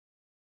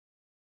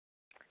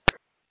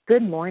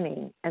Good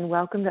morning, and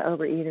welcome to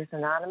Overeaters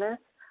Anonymous,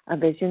 a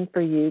Vision for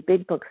You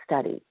Big Book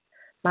study.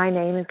 My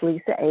name is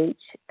Lisa H.,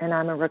 and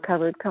I'm a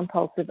recovered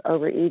compulsive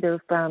overeater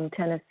from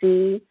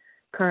Tennessee,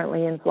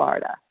 currently in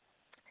Florida.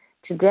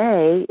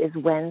 Today is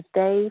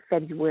Wednesday,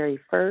 February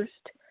 1st,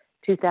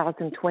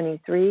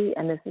 2023,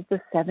 and this is the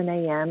 7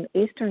 a.m.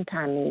 Eastern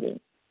Time meeting.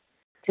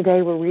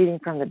 Today we're reading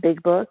from the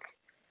Big Book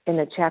in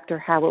the chapter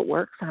How It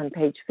Works on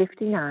page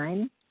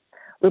 59.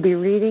 We'll be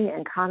reading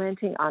and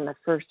commenting on the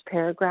first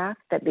paragraph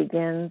that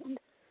begins,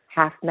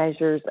 half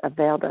measures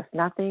availed us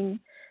nothing,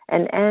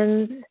 and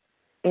ends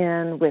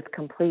in with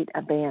complete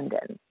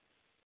abandon.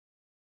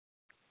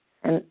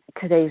 And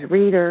today's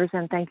readers,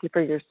 and thank you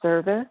for your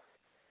service,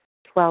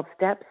 12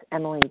 Steps,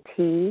 Emily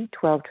T.,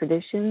 12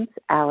 Traditions,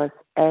 Alice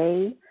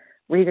A.,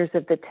 readers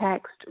of the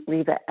text,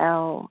 Reva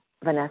L.,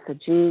 Vanessa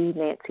G.,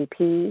 Nancy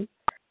P.,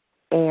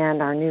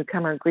 and our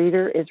newcomer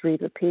greeter is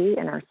Reva P.,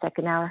 and our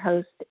second hour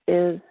host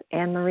is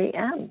Anne-Marie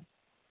M.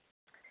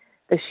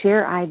 The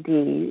share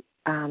ID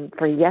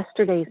for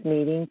yesterday's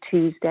meeting,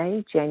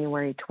 Tuesday,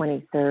 January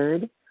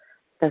 23rd,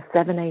 the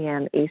 7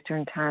 a.m.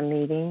 Eastern Time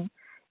meeting,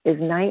 is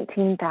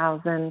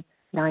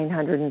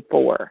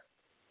 19,904.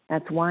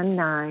 That's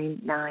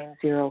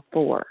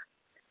 19904.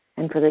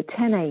 And for the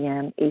 10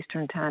 a.m.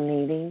 Eastern Time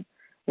meeting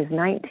is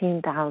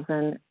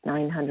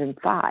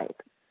 19,905.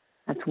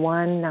 That's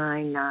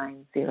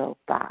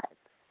 19905.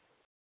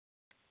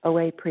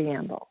 OA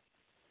Preamble.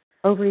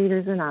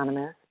 Overeaters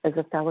Anonymous is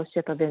a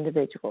fellowship of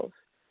individuals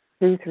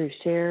who, through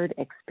shared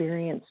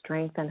experience,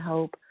 strength, and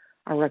hope,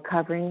 are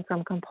recovering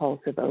from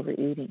compulsive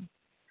overeating.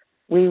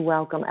 We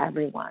welcome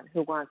everyone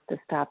who wants to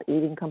stop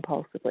eating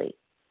compulsively.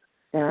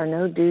 There are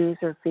no dues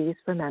or fees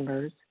for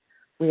members.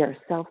 We are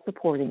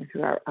self-supporting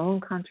through our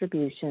own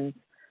contributions,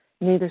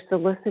 neither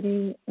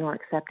soliciting nor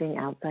accepting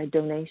outside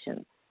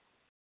donations.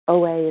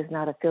 OA is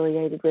not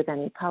affiliated with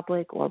any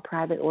public or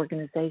private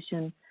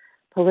organization,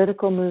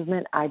 political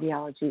movement,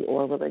 ideology,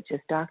 or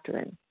religious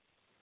doctrine.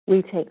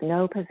 We take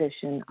no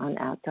position on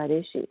outside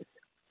issues.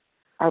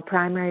 Our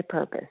primary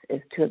purpose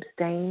is to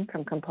abstain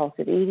from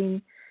compulsive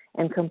eating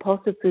and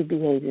compulsive food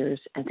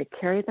behaviors and to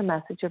carry the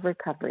message of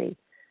recovery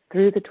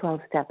through the 12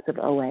 steps of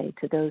OA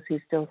to those who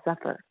still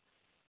suffer.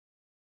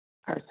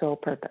 Our sole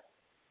purpose.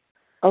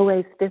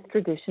 OA's fifth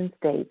tradition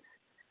states,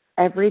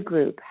 every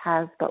group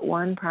has but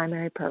one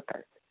primary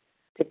purpose,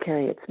 to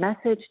carry its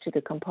message to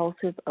the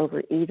compulsive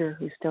overeater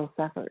who still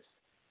suffers.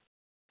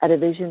 At a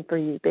Vision for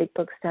You Big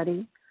Book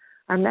study,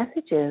 our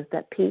message is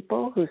that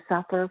people who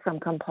suffer from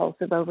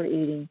compulsive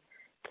overeating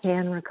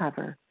can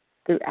recover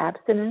through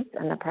abstinence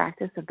and the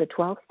practice of the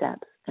 12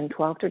 steps and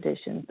 12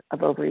 traditions of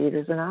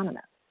Overeaters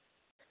Anonymous.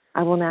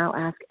 I will now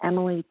ask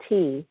Emily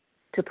T.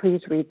 to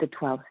please read the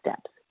 12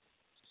 steps.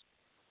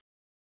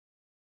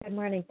 Good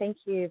morning.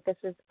 Thank you. This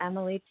is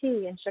Emily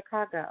T. in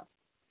Chicago.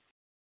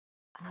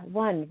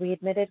 1, we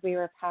admitted we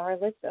were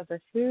powerless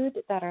over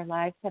food, that our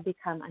lives had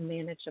become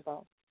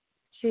unmanageable.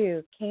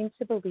 2, came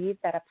to believe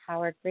that a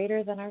power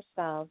greater than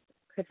ourselves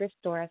could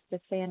restore us to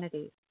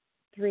sanity.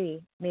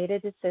 3, made a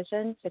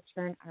decision to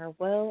turn our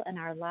will and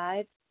our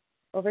lives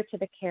over to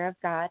the care of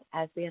God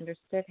as we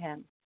understood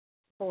Him.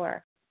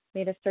 4,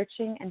 made a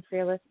searching and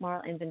fearless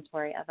moral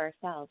inventory of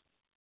ourselves.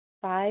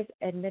 5,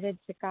 admitted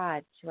to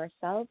God, to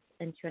ourselves,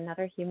 and to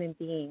another human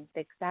being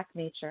the exact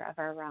nature of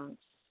our wrongs.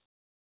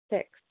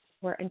 6,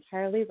 we're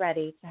entirely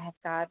ready to have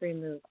God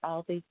remove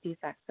all these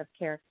defects of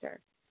character.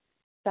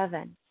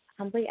 7,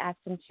 humbly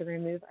asked Him to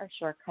remove our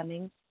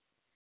shortcomings.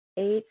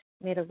 8,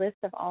 made a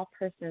list of all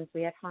persons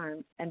we had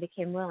harmed and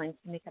became willing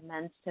to make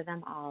amends to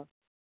them all.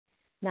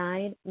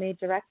 9, made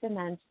direct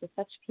amends to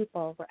such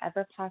people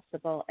wherever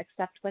possible,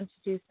 except when to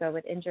do so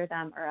would injure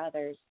them or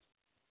others.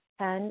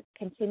 10,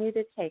 continued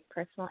to take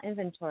personal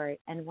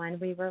inventory, and when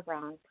we were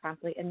wrong,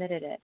 promptly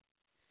admitted it.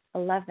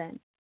 11,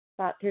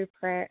 thought through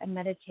prayer and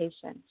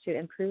meditation to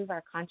improve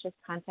our conscious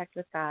contact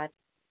with God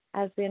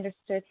as we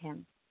understood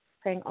Him,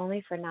 praying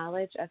only for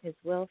knowledge of His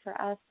will for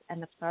us and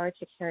the power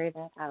to carry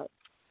that out.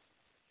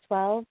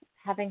 12,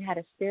 having had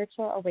a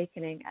spiritual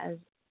awakening as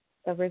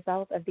the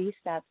result of these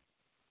steps,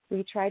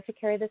 we tried to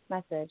carry this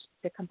message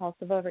to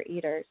compulsive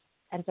overeaters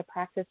and to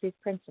practice these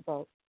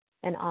principles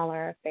in all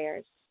our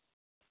affairs.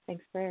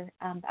 Thanks for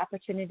the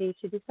opportunity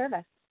to do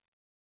service.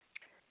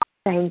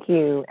 Thank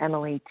you,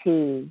 Emily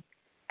T.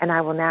 And I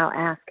will now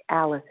ask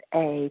Alice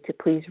A. to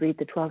please read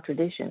the 12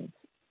 traditions.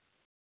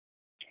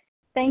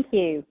 Thank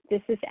you.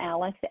 This is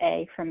Alice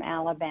A. from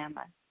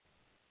Alabama.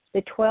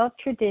 The 12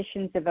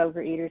 traditions of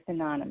Overeaters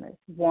Anonymous.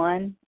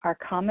 1, our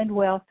common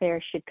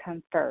welfare should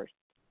come first.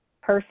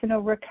 Personal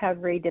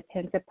recovery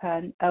depends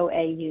upon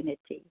OA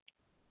unity.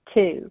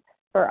 2,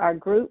 for our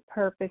group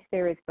purpose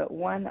there is but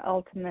one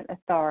ultimate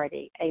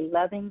authority, a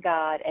loving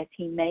God as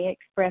He may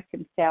express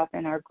Himself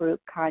in our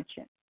group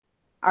conscience.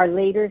 Our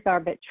leaders are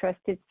but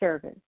trusted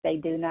servants. They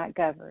do not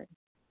govern.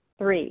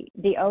 3,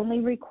 the only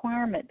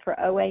requirement for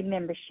OA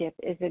membership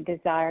is a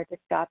desire to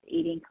stop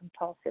eating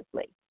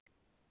compulsively.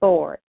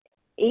 4,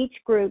 each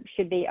group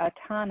should be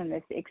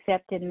autonomous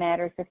except in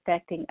matters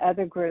affecting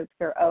other groups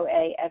or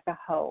OA as a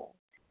whole.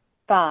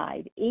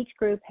 5, each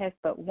group has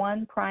but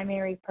one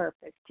primary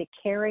purpose, to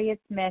carry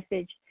its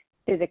message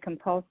to the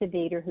compulsive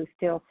eater who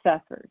still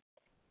suffers.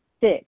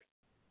 6,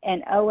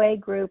 an OA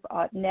group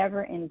ought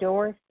never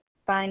endorse,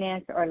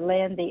 finance, or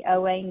lend the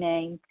OA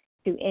name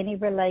to any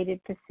related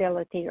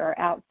facility or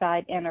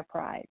outside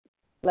enterprise,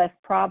 lest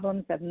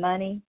problems of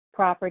money,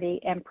 property,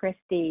 and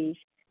prestige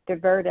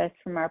divert us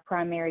from our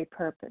primary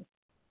purpose.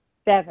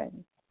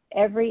 7,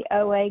 every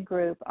OA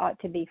group ought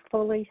to be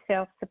fully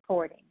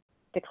self-supporting,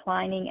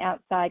 declining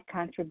outside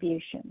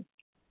contributions.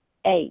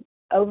 8,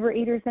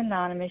 Overeaters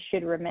Anonymous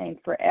should remain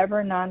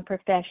forever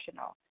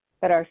non-professional,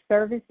 but our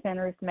service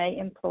centers may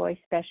employ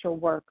special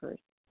workers.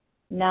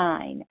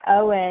 9,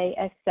 OA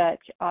as such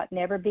ought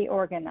never be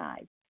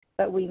organized,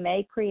 but we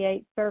may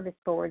create service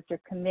boards or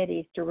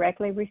committees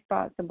directly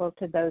responsible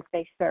to those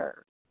they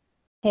serve.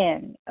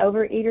 10,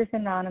 Overeaters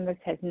Anonymous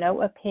has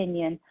no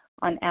opinion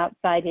on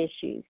outside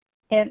issues.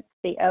 Hence,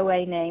 the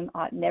OA name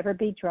ought never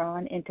be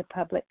drawn into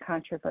public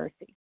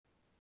controversy.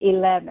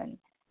 11,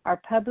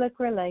 our public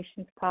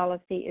relations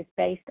policy is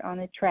based on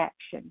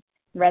attraction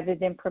rather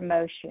than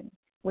promotion.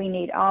 We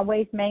need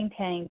always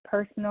maintain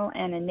personal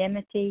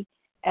anonymity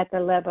at the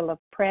level of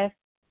press,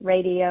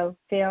 radio,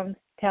 films,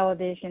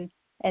 television,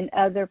 and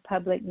other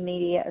public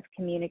media of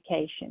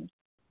communication.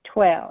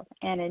 12,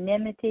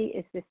 anonymity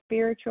is the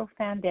spiritual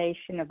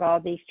foundation of all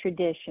these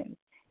traditions,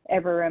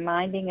 ever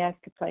reminding us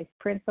to place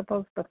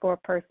principles before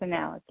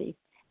personalities.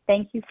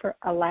 Thank you for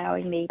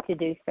allowing me to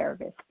do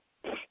service.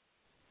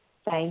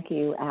 Thank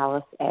you,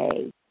 Alice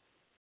A.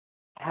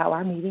 How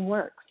our meeting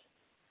works.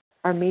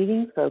 Our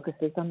meeting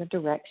focuses on the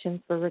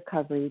directions for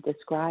recovery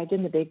described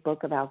in the Big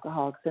Book of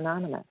Alcoholics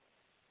Anonymous.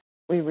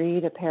 We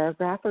read a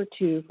paragraph or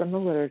two from the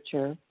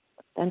literature,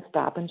 then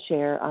stop and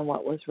share on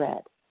what was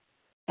read.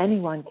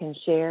 Anyone can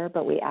share,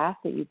 but we ask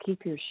that you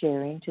keep your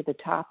sharing to the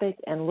topic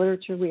and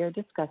literature we are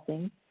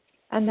discussing,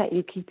 and that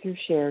you keep your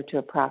share to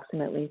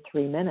approximately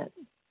 3 minutes.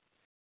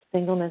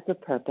 Singleness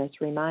of purpose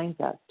reminds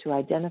us to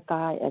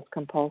identify as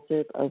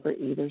compulsive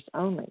overeaters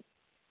only.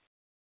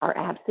 Our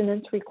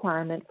abstinence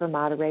requirement for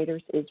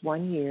moderators is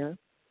 1 year,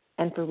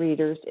 and for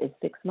readers is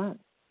 6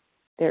 months.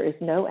 There is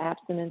no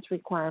abstinence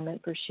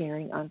requirement for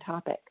sharing on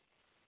topic.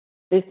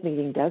 This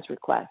meeting does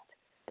request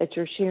that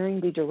your sharing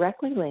be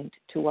directly linked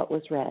to what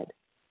was read.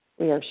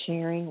 We are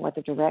sharing what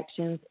the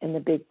directions in the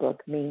Big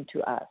Book mean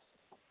to us.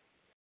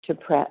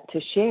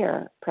 To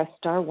share, press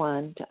star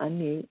 1 to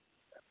unmute.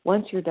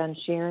 Once you're done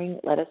sharing,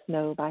 let us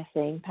know by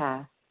saying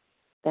pass.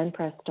 Then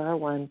press star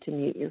 1 to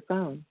mute your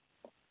phone.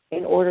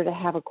 In order to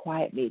have a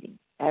quiet meeting,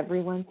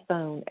 everyone's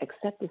phone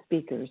except the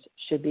speaker's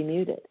should be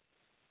muted.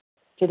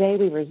 Today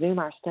we resume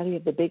our study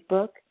of the Big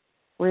Book.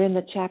 We're in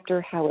the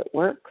chapter How It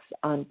Works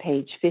on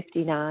page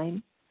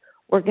 59.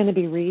 We're going to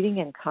be reading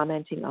and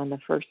commenting on the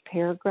first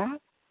paragraph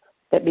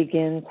that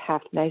begins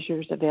half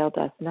measures availed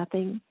us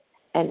nothing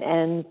and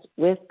ends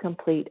with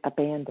complete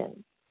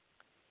abandon.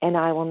 And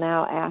I will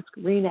now ask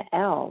Rena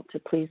L. to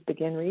please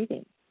begin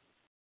reading.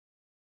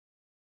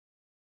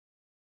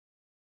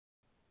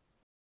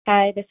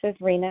 Hi, this is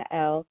Rena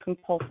L.,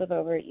 compulsive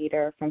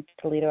overeater from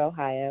Toledo,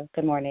 Ohio.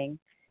 Good morning.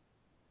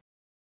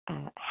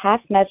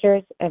 Half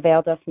measures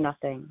availed us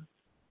nothing.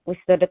 We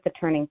stood at the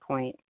turning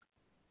point.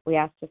 We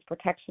asked his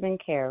protection and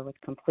care with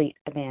complete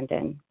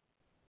abandon.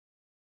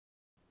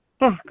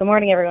 Good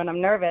morning, everyone. I'm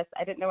nervous.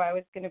 I didn't know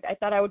I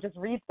thought I would just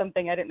read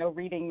something. I didn't know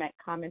reading meant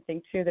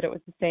commenting too, that it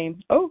was the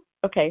same. Oh,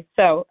 okay.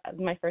 So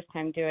my first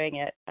time doing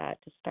it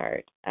to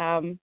start.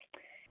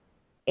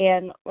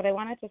 And what I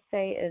wanted to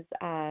say is,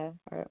 or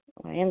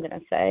what I am going to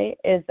say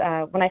is,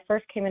 when I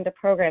first came into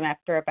program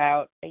after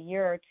about a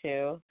year or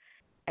two,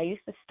 I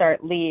used to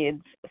start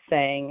leads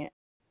saying,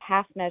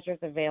 half measures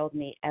availed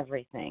me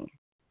everything.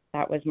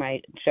 That was my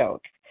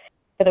joke.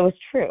 But it was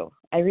true.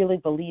 I really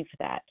believed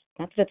that.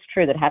 Not that it's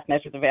true that half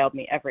measures availed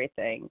me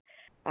everything.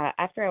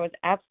 After I was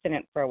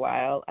abstinent for a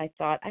while, I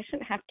thought I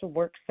shouldn't have to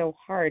work so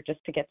hard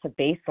just to get to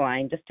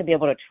baseline, just to be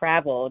able to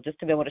travel, just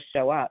to be able to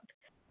show up.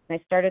 And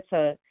I started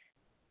to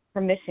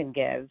permission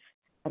give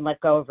and let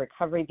go of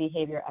recovery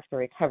behavior after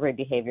recovery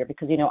behavior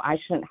because, I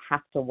shouldn't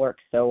have to work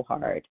so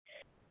hard.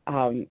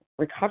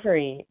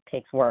 Recovery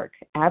takes work.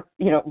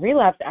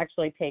 Relapse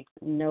actually takes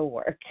no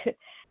work.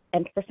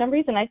 And for some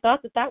reason, I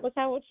thought that was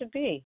how it should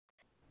be.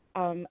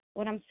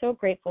 What I'm so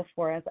grateful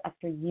for is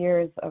after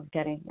years of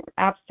getting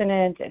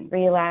abstinent and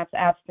relapse,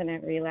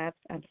 abstinent, relapse,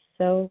 I'm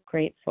so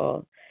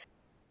grateful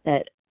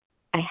that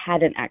I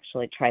hadn't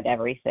actually tried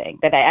everything,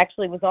 that I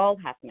actually was all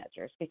half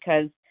measures,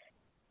 because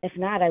if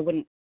not, I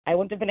wouldn't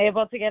have been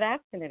able to get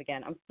abstinent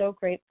again. I'm so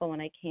grateful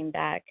when I came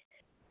back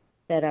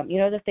that,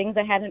 the things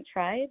I hadn't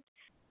tried,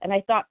 and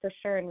I thought for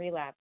sure in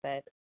relapse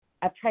that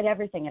I've tried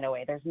everything in a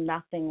way. There's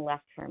nothing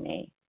left for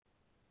me.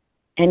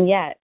 And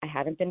yet I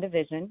hadn't been to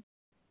Vision.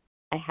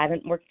 I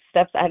hadn't worked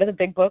steps out of the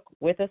Big Book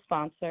with a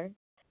sponsor.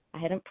 I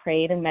hadn't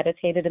prayed and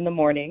meditated in the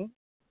morning.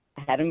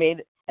 I hadn't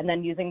and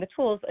then using the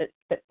tools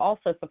that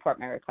also support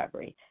my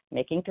recovery,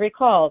 making 3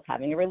 calls,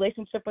 having a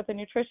relationship with a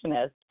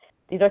nutritionist.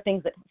 These are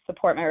things that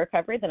support my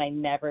recovery that I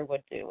never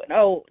would do.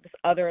 And this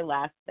other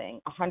last thing,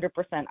 100%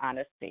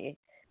 honesty.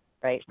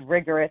 right?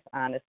 Rigorous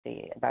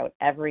honesty about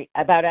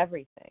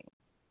everything.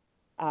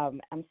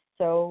 I'm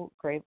so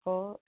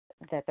grateful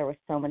that there were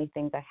so many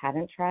things I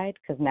hadn't tried,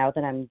 because now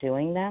that I'm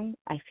doing them,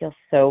 I feel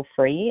so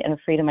free, and a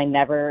freedom I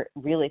never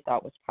really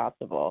thought was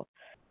possible.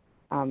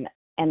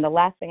 And the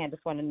last thing I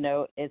just want to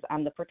note is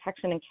on the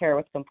protection and care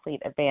with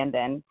complete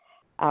abandon.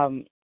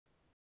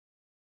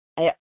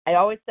 I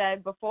always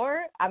said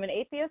before, I'm an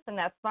atheist, and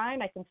that's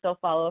fine. I can still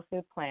follow a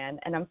food plan.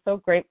 And I'm so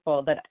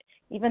grateful that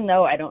even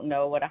though I don't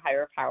know what a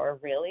higher power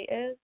really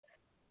is,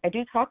 I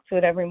do talk to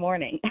it every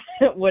morning,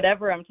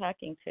 whatever I'm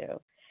talking to.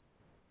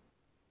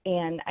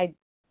 And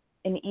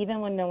even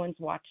when no one's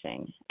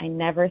watching, I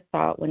never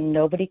thought, when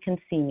nobody can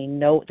see me,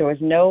 there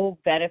was no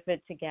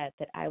benefit to get,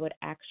 that I would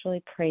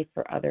actually pray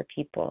for other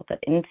people, that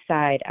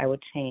inside I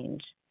would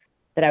change,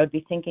 that I would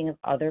be thinking of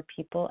other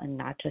people and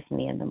not just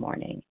me in the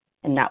morning,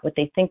 and not what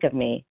they think of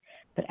me,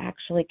 but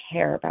actually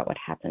care about what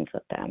happens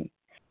with them.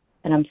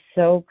 And I'm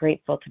so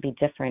grateful to be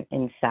different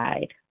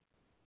inside.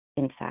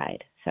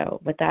 So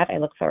with that, I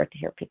look forward to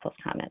hear people's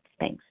comments.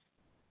 Thanks.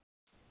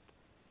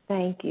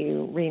 Thank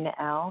you, Rena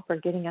L., for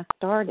getting us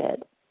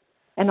started.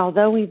 And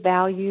although we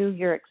value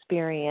your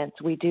experience,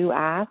 we do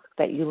ask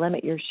that you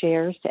limit your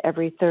shares to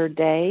every third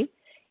day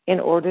in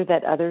order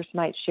that others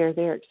might share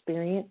their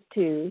experience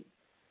too.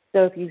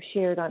 So if you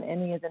shared on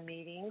any of the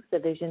meetings, the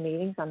vision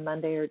meetings on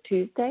Monday or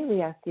Tuesday,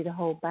 we ask you to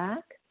hold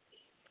back.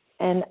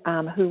 And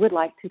who would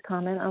like to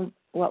comment on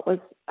what was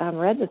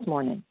read this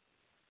morning?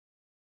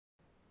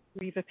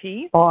 Reva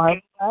P.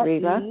 Barbara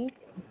Reva. E.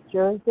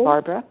 Jersey.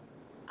 Barbara.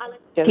 Alice.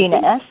 Tina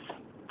S.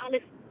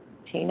 Alice.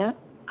 Tina.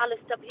 Alice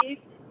W.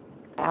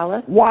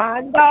 Alice.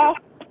 Wanda.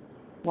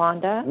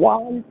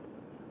 Wanda.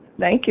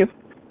 Thank you.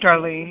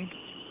 Darlene.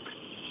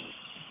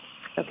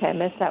 Okay, I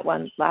missed that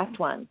one. Last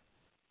one.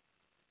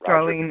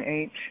 Darlene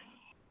H.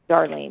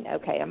 Darlene.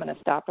 Okay, I'm going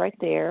to stop right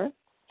there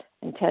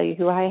and tell you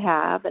who I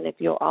have. And if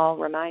you'll all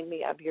remind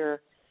me of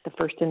the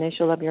first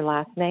initial of your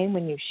last name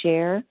when you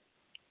share.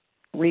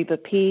 Reva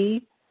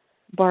P.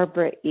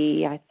 Barbara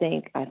E. I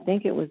think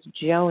it was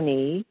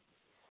Joni.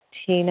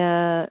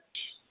 Tina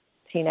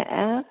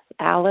S.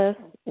 Alice,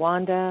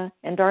 Wanda,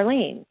 and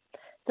Darlene.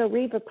 So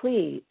Reva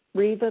P.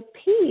 Please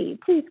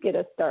get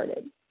us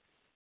started.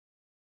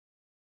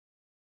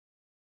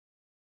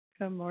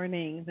 Good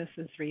morning. This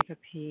is Reva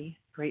P.,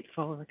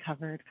 grateful,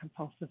 recovered,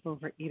 compulsive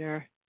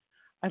overeater.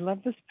 I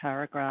love this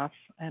paragraph,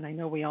 and I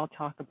know we all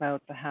talk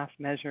about the half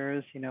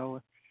measures.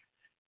 You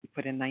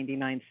put in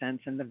 99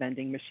 cents in the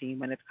vending machine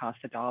when it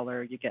costs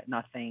 $1, you get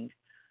nothing.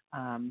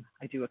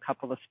 I do a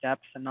couple of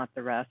steps and not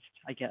the rest.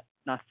 I get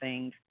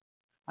nothing.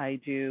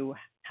 I do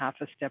half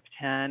a step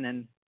 10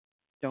 and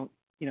don't,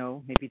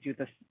 maybe do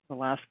the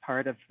last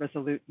part of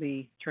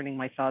resolutely turning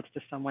my thoughts to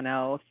someone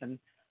else and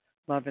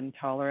love and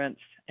tolerance,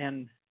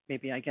 and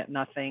maybe I get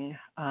nothing.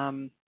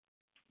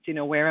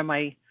 Where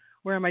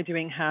am I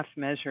doing half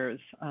measures?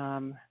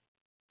 But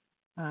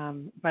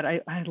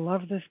I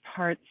love this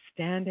part,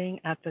 standing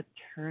at the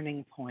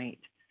turning point.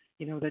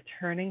 The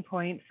turning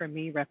point for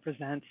me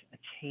represents a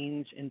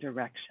change in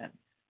direction,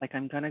 like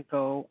I'm going to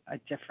go a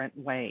different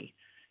way.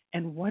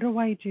 And what do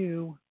I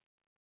do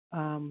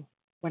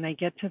when I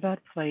get to that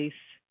place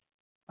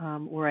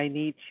where I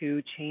need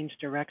to change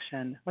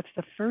direction? What's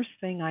the first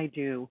thing I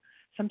do?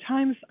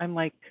 Sometimes I'm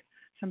like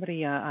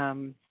somebody I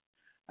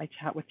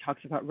chat with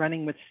talks about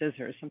running with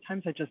scissors.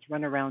 Sometimes I just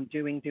run around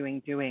doing.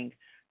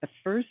 The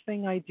first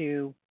thing I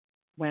do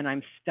when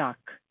I'm stuck,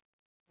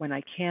 when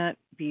I can't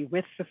be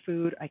with the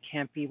food, I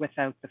can't be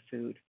without the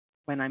food.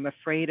 When I'm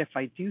afraid if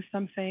I do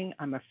something,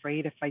 I'm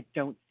afraid if I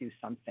don't do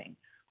something.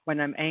 When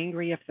I'm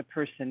angry if the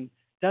person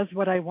does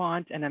what I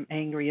want, and I'm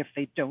angry if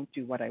they don't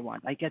do what I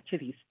want. I get to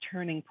these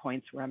turning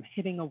points where I'm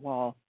hitting a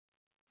wall.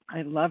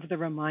 I love the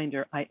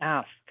reminder, I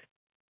ask,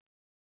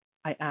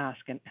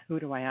 and who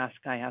do I ask?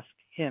 I ask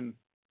him,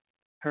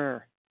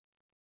 her,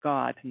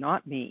 God,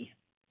 not me.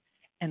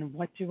 And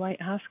what do I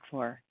ask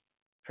for?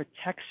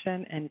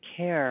 Protection and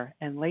care.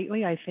 And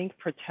lately, I think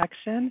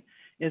protection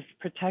is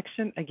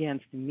protection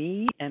against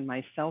me and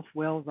my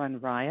self-will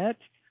run riot,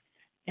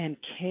 and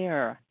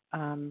care.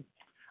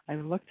 I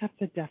looked up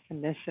the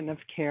definition of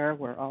care.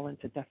 We're all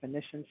into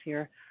definitions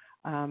here,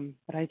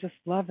 but I just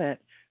love it.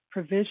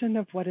 Provision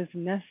of what is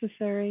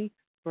necessary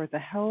for the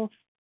health,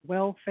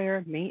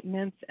 welfare,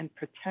 maintenance, and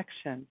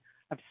protection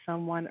of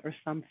someone or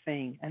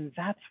something. And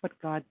that's what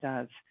God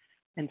does.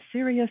 And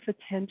serious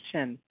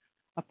attention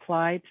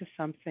applied to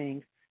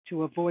something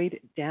to avoid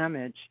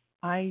damage.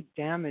 I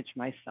damage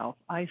myself.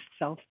 I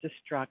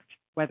self-destruct,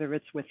 whether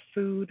it's with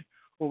food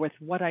or with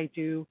what I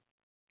do,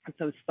 with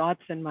those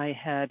thoughts in my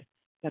head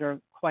that are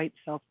quite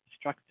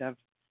self-destructive.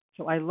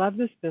 So I love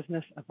this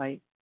business of I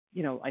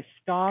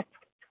stop,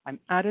 I'm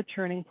at a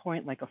turning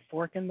point like a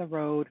fork in the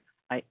road.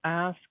 I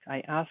ask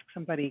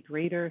somebody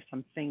greater,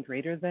 something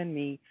greater than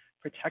me,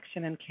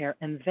 protection and care,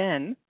 and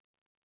then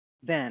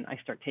I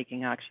start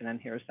taking action,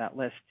 and here's that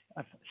list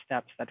of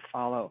steps that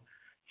follow.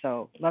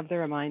 So love the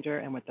reminder,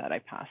 and with that I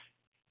pass.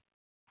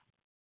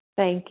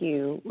 Thank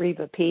you,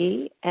 Reva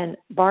P. And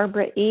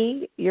Barbara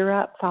E., you're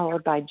up,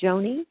 followed by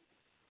Joni.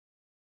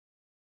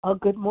 Oh,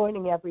 good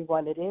morning,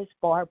 everyone. It is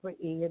Barbara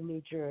E. in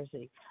New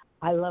Jersey.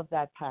 I love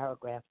that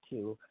paragraph,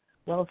 too.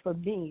 Well, for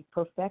me,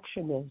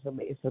 perfectionism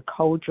is a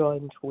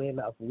co-joined twin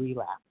of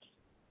relapse.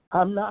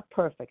 I'm not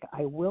perfect.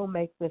 I will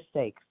make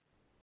mistakes.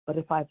 But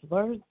if I've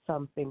learned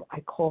something, I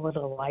call it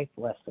a life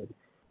lesson.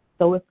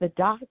 So if the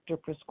doctor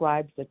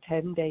prescribes a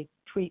 10-day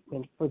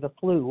treatment for the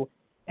flu,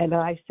 and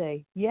I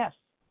say, yes,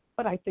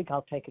 but I think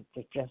I'll take it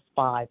for just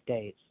 5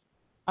 days,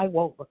 I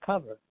won't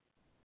recover.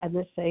 And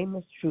the same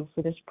is true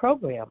for this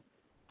program.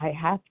 I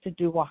have to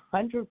do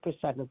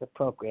 100% of the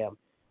program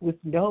with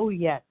no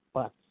yet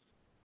buts,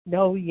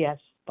 no yes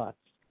buts,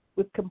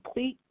 with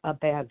complete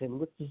abandon,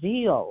 with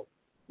zeal,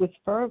 with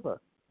fervor.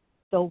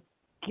 So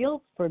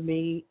guilt for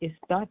me is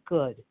not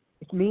good.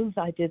 It means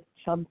I did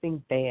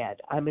something bad.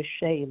 I'm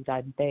ashamed.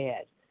 I'm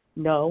bad.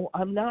 No,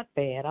 I'm not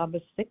bad. I'm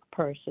a sick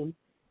person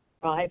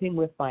striving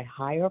with my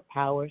higher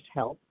power's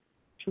help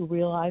to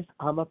realize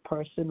I'm a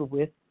person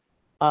with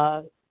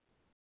a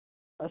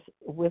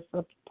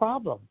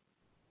problem.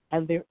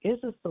 And there is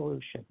a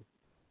solution.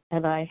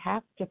 And I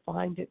have to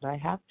find it, and I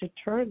have to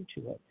turn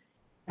to it.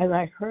 And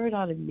I heard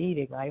on a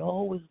meeting, I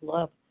always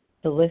love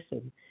to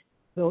listen,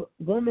 the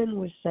woman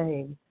was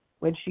saying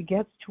when she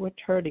gets to a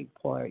turning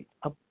point,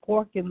 a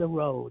fork in the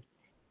road,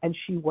 and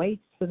she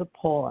waits for the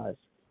pause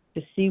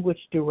to see which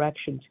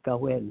direction to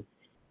go in.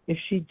 If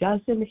she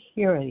doesn't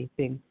hear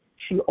anything,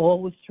 she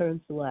always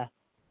turns left.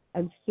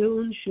 And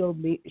soon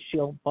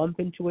she'll bump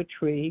into a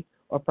tree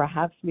or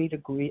perhaps meet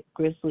a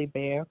grizzly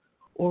bear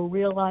or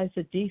realize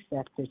a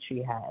defect that she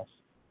has.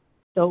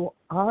 So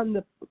on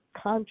the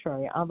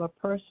contrary, I'm a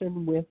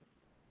person with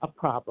a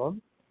problem,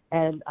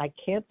 and I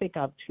can't think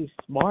I'm too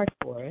smart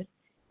for it,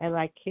 and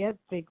I can't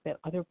think that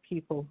other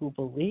people who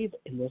believe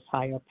in this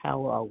higher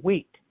power are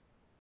weak.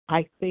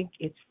 I think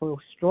it's for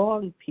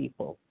strong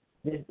people,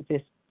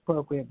 this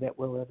program that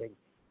we're living.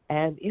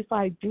 And if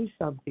I do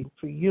something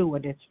for you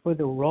and it's for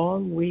the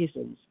wrong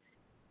reasons,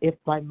 if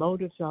my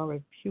motives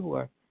aren't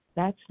pure,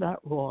 that's not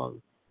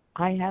wrong.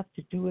 I have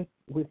to do it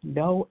with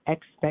no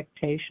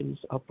expectations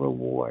of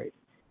reward.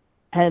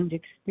 And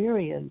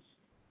experience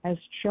has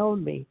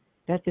shown me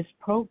that this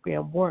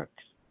program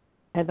works.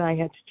 And I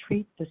had to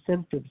treat the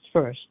symptoms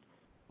first,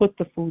 put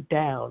the food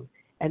down,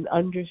 and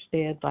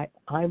understand that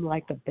I'm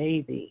like a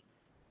baby,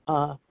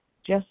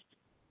 just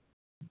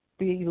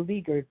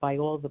beleaguered by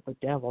all the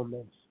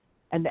bedevilments.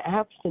 And the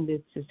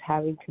abstinence is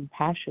having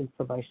compassion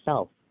for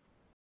myself.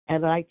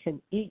 And I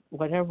can eat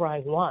whatever I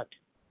want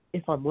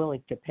if I'm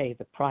willing to pay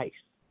the price.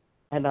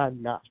 And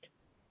I'm not.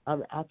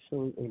 I'm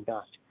absolutely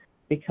not.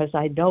 Because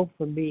I know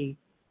for me,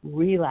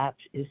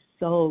 relapse is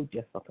so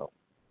difficult.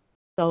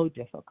 So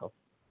difficult.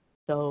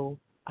 So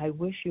I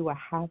wish you a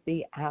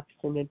happy,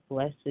 abstinent,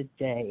 blessed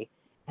day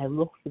and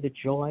look for the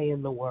joy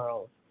in the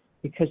world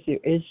because there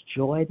is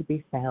joy to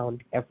be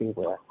found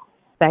everywhere.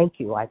 Thank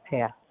you. I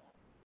pass.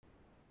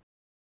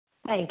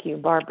 Thank you,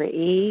 Barbara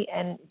E.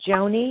 And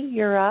Joni,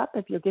 you're up.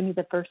 If you'll give me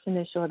the first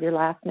initial of your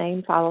last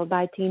name, followed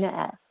by Tina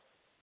S.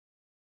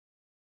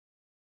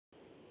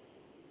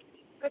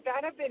 Could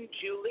that have been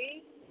Julie?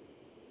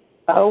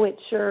 Oh, it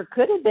sure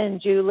could have been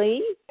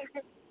Julie.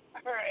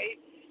 All right.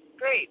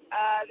 Great.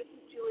 This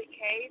is Julie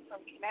Kay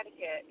from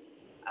Connecticut,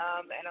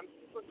 and I'm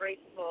super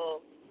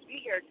grateful to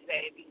be here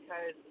today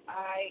because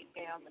I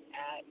am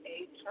at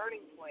a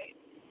turning point,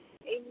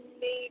 a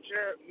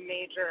major,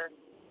 major,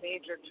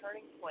 major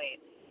turning point.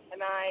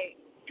 And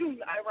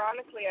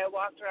ironically, I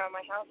walked around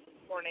my house this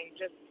morning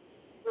just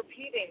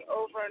repeating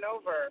over and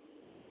over,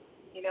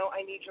 you know,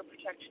 I need your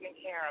protection and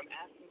care. I'm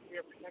asking for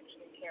your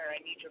protection and care. I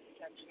need your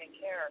protection and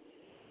care.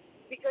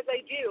 Because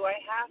I do. I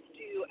have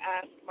to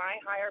ask my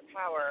higher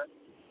power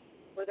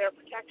for their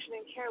protection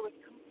and care with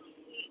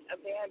complete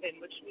abandon,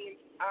 which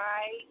means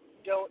I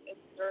don't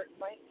insert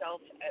myself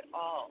at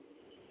all.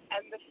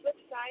 And the flip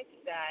side to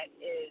that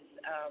is,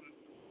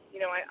 you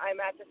know, I'm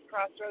at this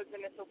crossroads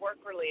and it's a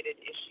work-related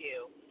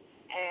issue.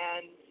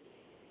 And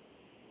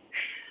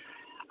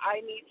I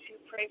need to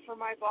pray for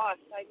my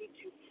boss. I need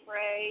to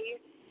pray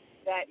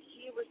that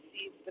he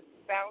receives the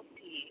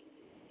bounty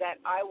that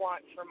I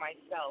want for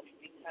myself,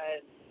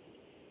 because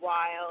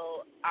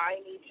while I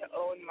need to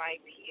own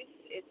my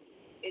peace,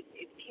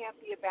 it can't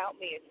be about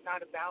me. It's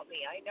not about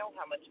me. I know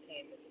how much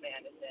pain this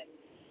man is in.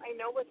 I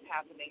know what's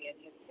happening in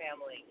his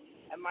family,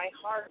 and my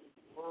heart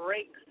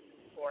breaks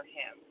for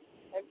him.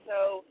 And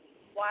so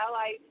while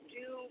I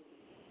do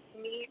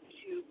need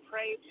to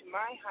pray to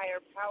my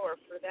higher power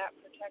for that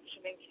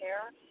protection and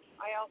care,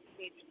 I also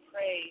need to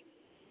pray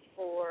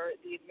for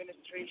the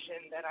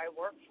administration that I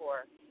work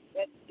for,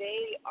 that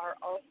they are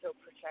also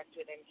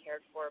protected and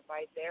cared for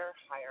by their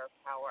higher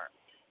power.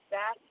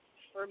 That's,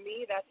 for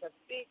me, that's a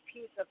big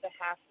piece of the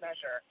half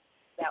measure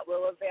that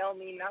will avail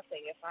me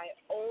nothing. If I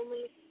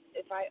only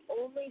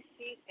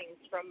see things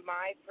from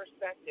my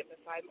perspective,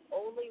 if I'm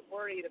only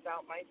worried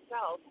about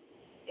myself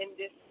in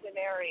this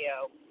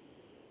scenario,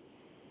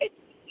 it's,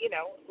 you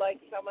know, like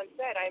someone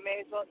said, I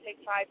may as well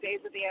take 5 days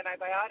of the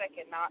antibiotic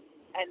and not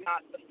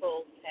the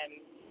full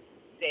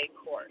 10-day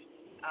course.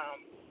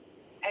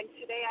 And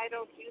today I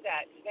don't do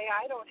that. Today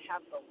I don't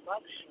have the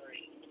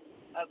luxury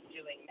of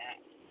doing that.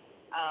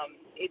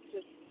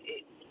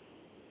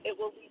 It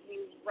will lead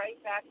me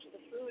right back to the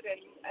food,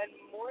 and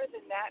more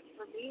than that,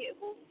 for me, it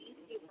will lead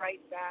me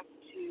right back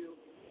to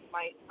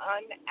my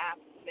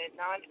non-abstinent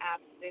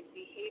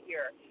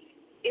behavior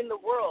in the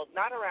world,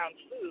 not around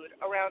food,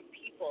 around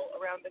people,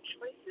 around the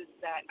choices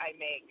that I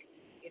make.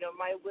 You know,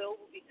 my will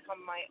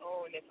become my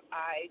own if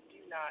I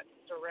do not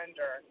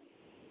surrender,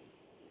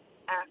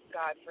 ask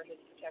God for his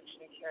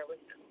protection and care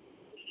with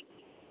complete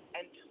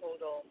and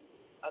total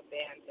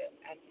abandon.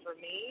 And for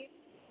me,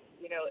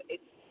 you know,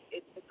 it's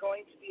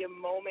going to be a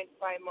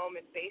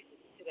moment-by-moment basis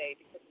today,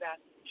 because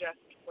that's just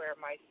where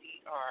my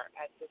feet are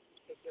at this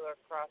particular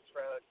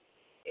crossroad.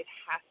 It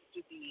has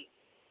to be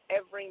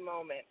every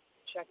moment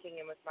checking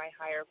in with my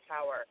higher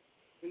power,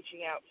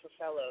 reaching out for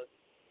fellows.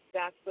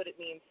 That's what it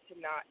means to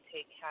not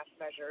take half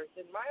measures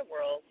in my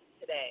world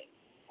today.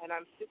 And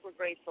I'm super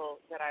grateful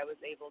that I was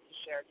able to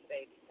share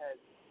today, because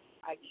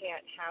I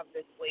can't have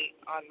this weight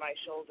on my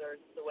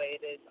shoulders the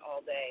way it is all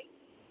day,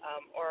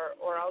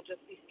 or I'll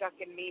just be stuck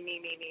in me.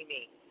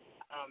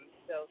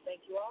 So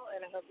thank you all,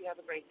 and I hope you have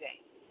a great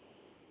day.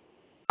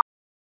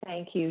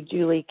 Thank you,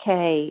 Julie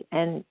K.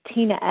 And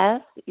Tina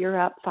S., you're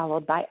up,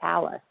 followed by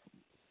Alice.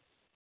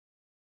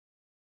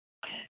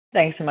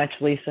 Thanks so much,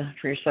 Lisa,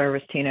 for your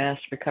service. Tina S.,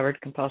 recovered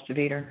compulsive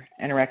eater,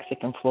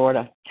 anorexic in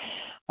Florida.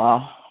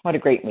 Wow, what a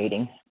great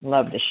meeting.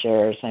 Love the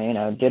shares. You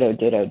know,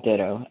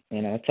 ditto.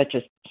 You know, it's such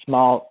a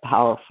small,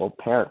 powerful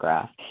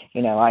paragraph.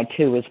 You know, I,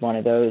 too, was one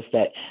of those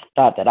that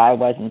thought that I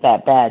wasn't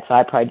that bad, so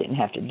I probably didn't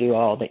have to do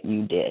all that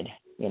you did,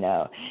 you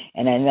know.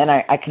 And then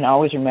I can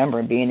always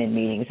remember being in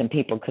meetings and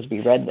people, because we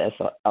read this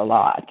a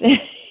lot in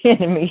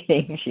the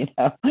meetings, you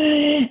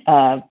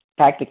know.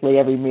 Practically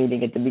every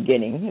meeting at the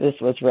beginning, this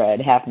was read,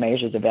 half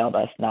measures availed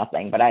us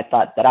nothing. But I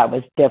thought that I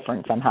was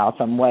different somehow,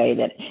 some way,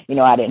 that, you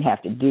know, I didn't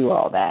have to do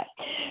all that.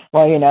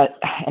 Well, you know,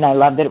 and I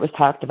love that it was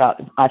talked about.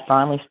 I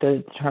finally stood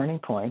at the turning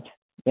point,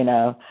 you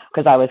know,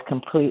 because I was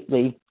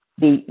completely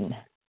beaten,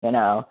 you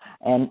know,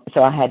 and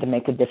so I had to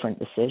make a different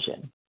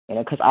decision, you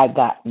know, because I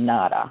got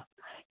nada,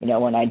 you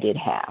know, when I did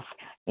half.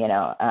 You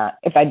know,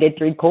 if I did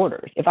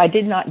 3/4, if I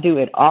did not do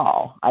it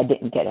all, I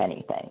didn't get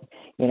anything,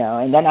 you know.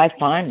 And then I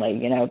finally,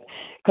 you know,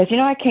 because, you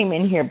know, I came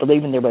in here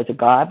believing there was a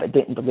God, but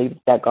didn't believe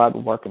that God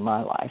would work in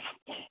my life,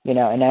 you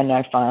know. And then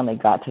I finally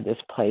got to this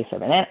place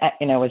of it. And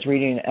you know, I was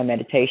reading a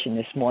meditation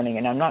this morning,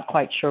 and I'm not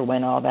quite sure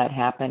when all that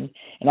happened,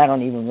 and I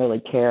don't even really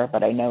care,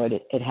 but I know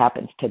it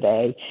happens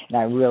today. And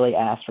I really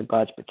ask for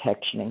God's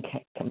protection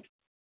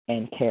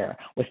and care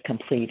with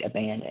complete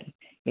abandon.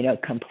 You know,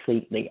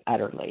 completely,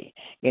 utterly,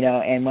 you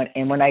know, and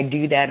when I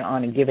do that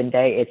on a given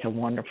day, it's a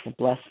wonderful,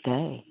 blessed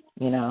day,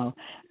 you know,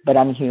 but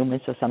I'm human,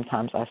 so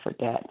sometimes I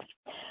forget.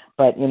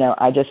 But, you know,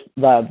 I just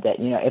love that,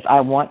 you know, if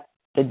I want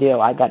the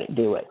deal, I got to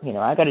do it, you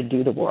know, I got to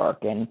do the work.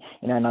 And,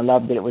 you know, and I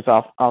love that it was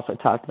also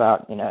talked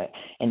about, you know,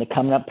 in the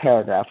coming up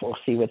paragraph, we'll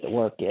see what the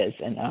work is.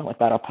 And with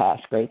that, I'll pass.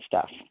 Great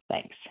stuff.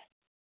 Thanks.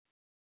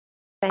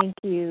 Thank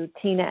you,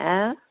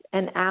 Tina S.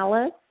 And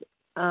Alice,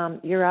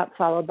 you're up,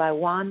 followed by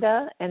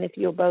Wanda. And if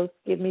you'll both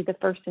give me the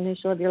first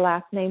initial of your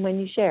last name when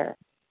you share.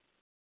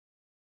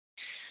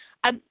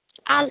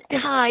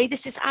 Hi, this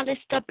is Alice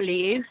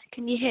W.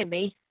 Can you hear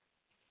me?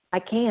 I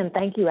can.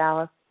 Thank you,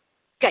 Alice.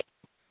 Great.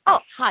 Oh,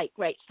 hi.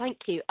 Great. Thank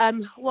you.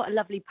 What a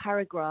lovely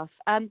paragraph.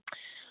 I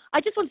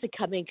just wanted to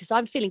come in because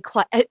I'm feeling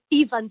quite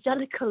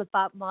evangelical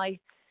about my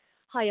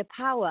higher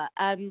power.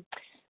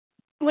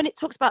 When it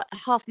talks about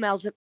half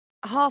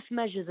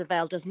measures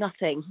avail does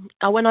nothing.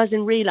 When I was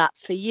in relapse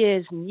for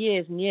years and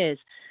years and years,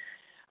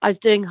 I was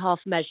doing half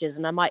measures,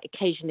 and I might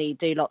occasionally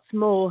do lots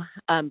more,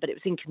 but it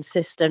was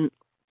inconsistent.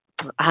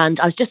 And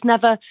I just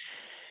never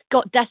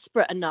got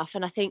desperate enough.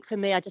 And I think for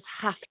me, I just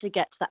have to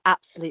get to the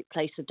absolute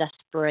place of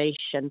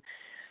desperation.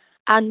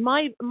 And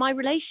my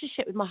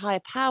relationship with my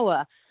higher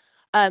power,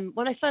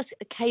 when I first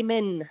came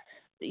in,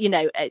 you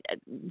know,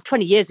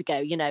 20 years ago,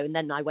 you know, and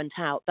then I went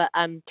out. But,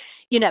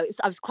 you know,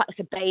 I was quite like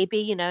a baby,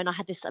 you know, and I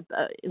had this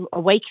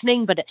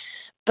awakening. But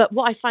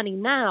what I'm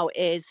finding now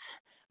is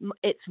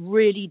it's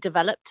really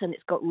developed and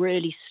it's got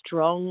really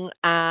strong.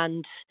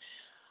 And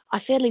I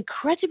feel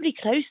incredibly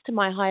close to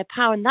my higher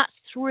power. And that's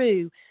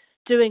through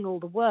doing all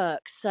the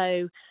work.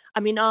 So, I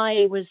mean,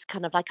 I was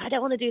kind of like, I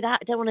don't want to do that.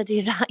 I don't want to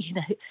do that, you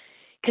know,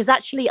 because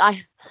actually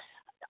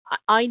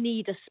I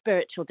need a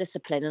spiritual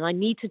discipline, and I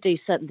need to do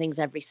certain things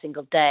every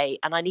single day,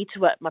 and I need to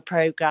work my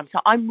program. So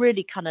I'm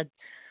really kind of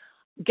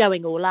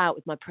going all out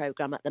with my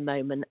program at the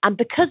moment. And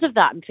because of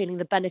that, I'm feeling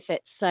the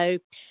benefits. So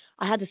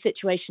I had a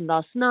situation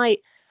last night,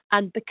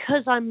 and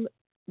because I'm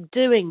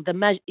doing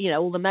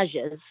all the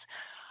measures,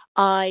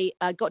 I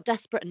got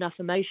desperate enough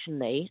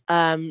emotionally.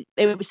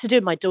 It was to do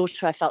with my daughter.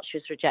 I felt she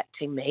was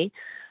rejecting me,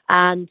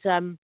 and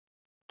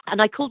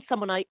I called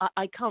someone I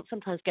can't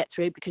sometimes get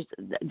through because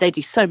they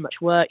do so much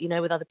work, you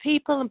know, with other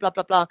people and blah,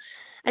 blah, blah.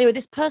 Anyway,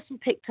 this person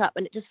picked up,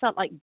 and it just felt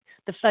like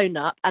the phone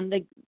up, and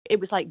it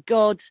was like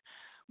God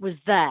was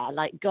there.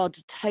 Like God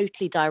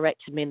totally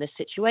directed me in this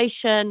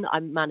situation. I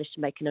managed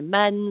to make an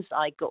amends.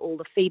 I got all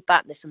the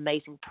feedback, this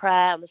amazing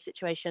prayer on the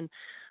situation.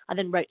 I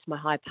then wrote to my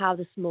higher power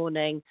this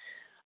morning.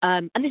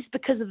 And this is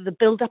because of the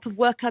build-up of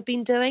work I've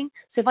been doing.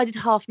 So if I did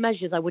half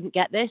measures, I wouldn't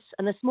get this.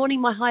 And this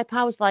morning, my higher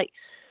power was like,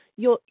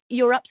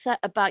 you're upset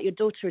about your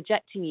daughter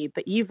rejecting you,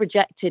 but you've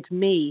rejected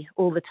me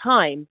all the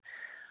time.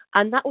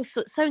 And that was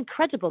so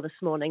incredible this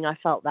morning. I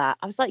felt that.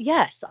 I was like,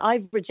 yes,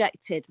 I've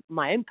rejected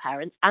my own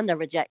parents and I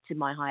rejected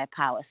my higher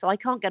power. So I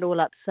can't get all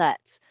upset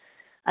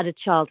at a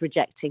child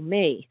rejecting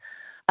me.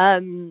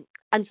 And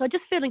so I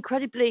just feel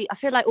I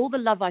feel like all the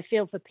love I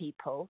feel for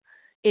people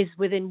is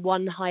within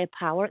one higher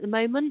power at the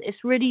moment.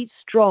 It's really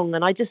strong.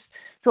 And I just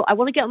thought I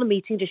want to get on the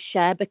meeting to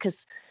share, because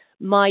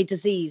my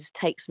disease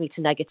takes me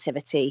to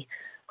negativity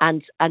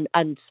and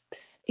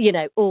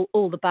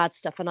all the bad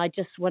stuff. And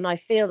when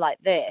I feel like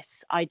this,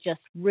 I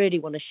just really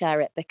want to share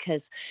it,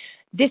 because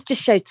this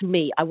just shows to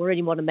me, I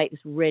really want to make this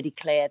really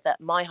clear, that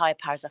my higher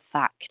power is a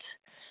fact.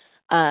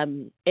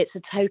 It's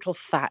a total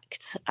fact.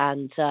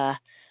 And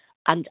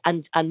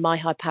my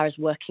higher power is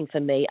working for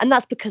me. And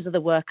that's because of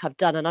the work I've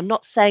done. And I'm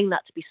not saying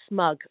that to be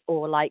smug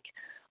or like,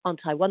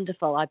 aren't I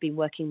wonderful? I've been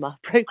working my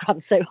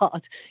program so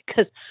hard,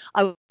 because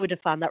I would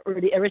have found that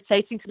really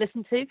irritating to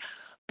listen to.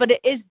 But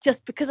it is just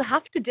because I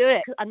have to do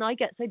it. And I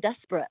get so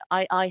desperate.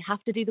 I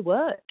have to do the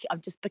work.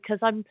 Because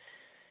I'm,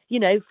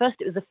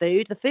 first it was the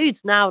food. The food's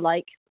now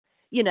like,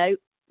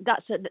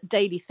 that's a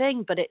daily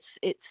thing, but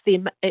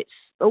it's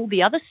all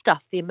the other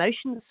stuff, the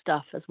emotional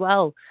stuff as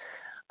well,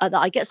 that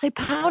I get so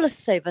powerless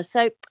over.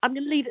 So I'm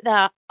going to leave it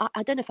there.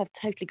 I don't know if I've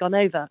totally gone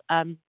over,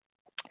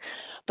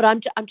 but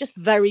I'm just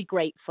very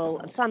grateful.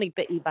 I'm sounding a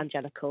bit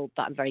evangelical,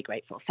 but I'm very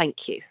grateful.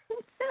 Thank you.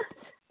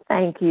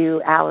 Thank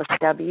you, Alice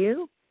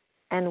W.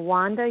 And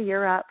Wanda,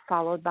 you're up,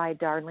 followed by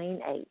Darlene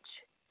H.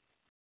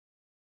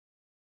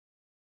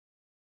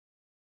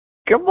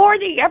 Good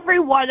morning,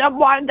 everyone. I'm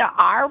Wanda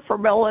R.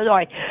 from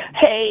Illinois.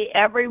 Hey,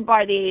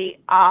 everybody.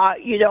 I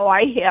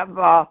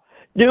have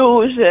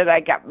news that I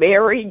got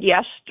married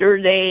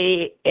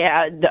yesterday,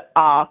 and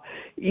I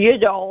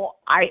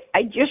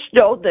just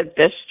know that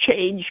this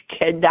change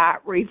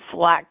cannot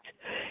reflect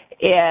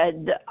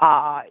in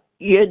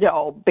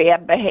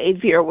bad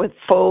behavior with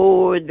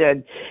food,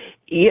 and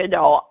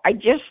I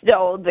just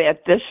know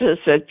that this is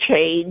a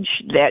change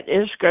that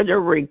is going to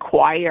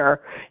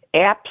require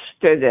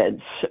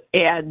abstinence,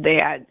 and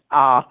that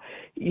I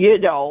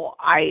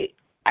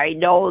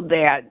know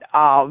that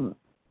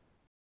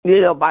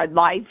my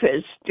life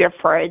is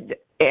different,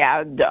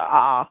 and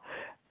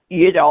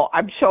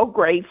I'm so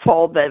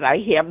grateful that I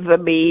have the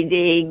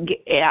meeting,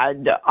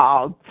 and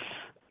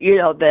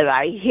that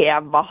I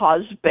have a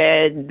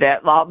husband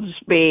that loves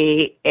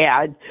me,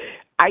 and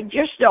I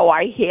just know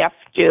I have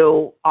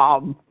to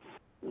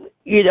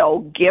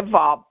give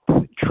up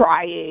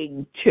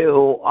trying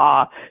to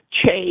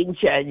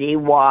change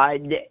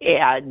anyone,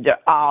 and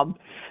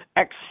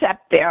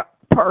accept that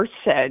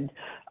person,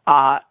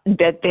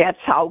 that's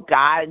how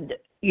God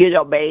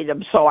made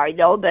them. So I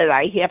know that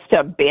I have to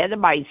abandon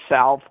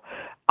myself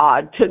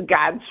to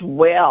God's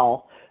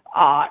will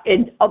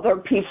in other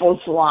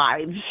people's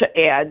lives,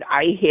 and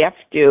I have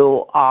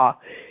to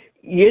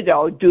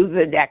do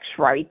the next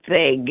right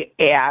thing,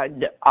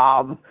 and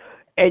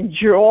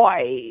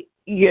enjoy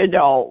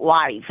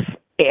life,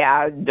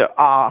 and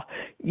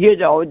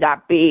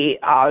not be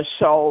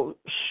so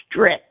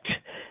strict,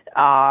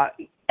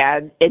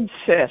 and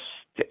insist,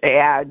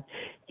 and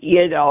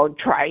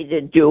try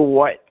to do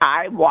what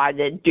I want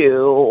to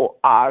do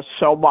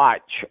so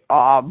much,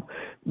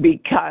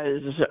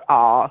 because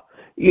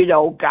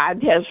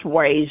God has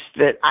ways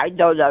that I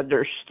don't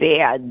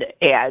understand,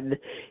 and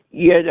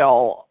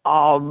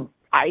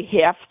I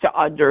have to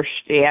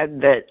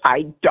understand that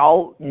I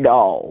don't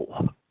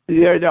know,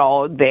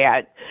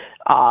 that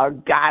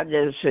God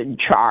is in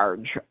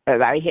charge.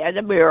 And I had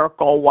a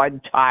miracle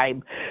one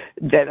time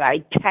that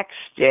I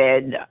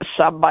texted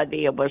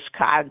somebody in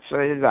Wisconsin,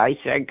 and I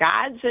said,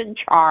 God's in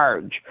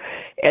charge.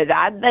 And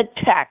on the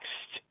text,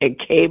 it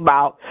came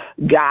out,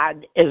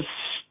 God is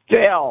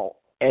still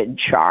in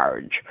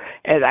charge.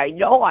 And I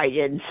know I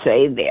didn't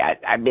say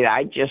that. I mean,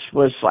 I just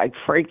was like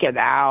freaking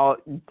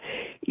out,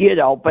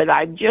 but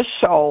I'm just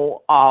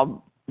so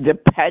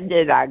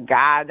dependent on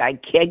God. I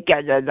can't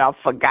get enough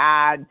of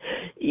God.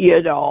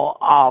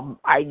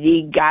 I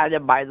need God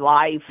in my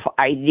life.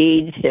 I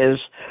need his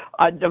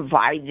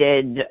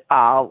undivided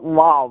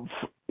love,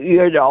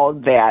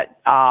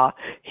 that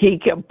he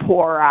can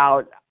pour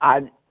out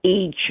on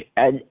each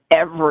and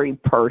every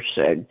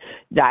person,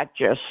 not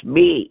just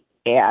me,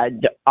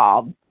 and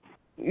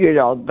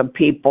the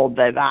people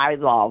that I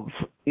love,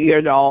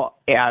 and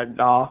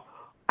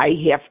I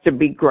have to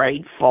be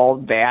grateful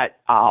that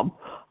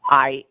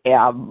I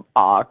am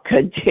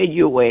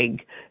continuing,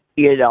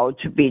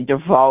 to be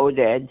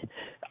devoted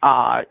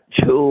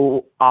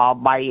to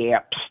my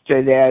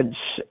abstinence,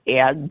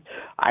 and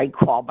I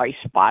call my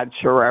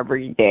sponsor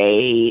every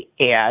day,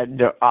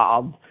 and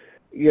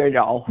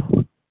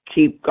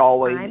keep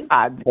going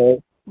on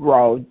the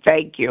road.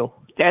 Thank you.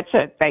 That's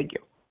it. Thank you.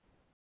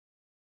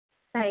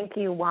 Thank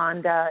you,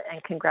 Wanda,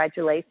 and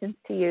congratulations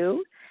to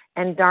you.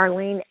 And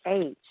Darlene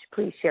H.,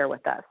 please share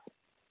with us.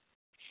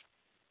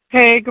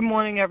 Hey, good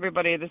morning,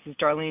 everybody. This is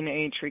Darlene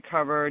H.,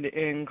 recovered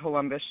in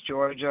Columbus,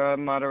 Georgia.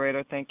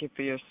 Moderator, thank you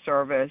for your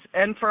service.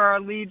 And for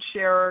our lead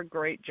sharer,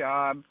 great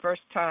job.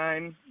 First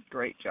time,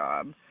 great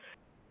job.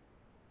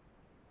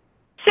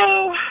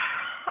 So,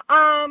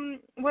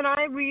 when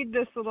I read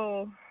this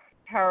little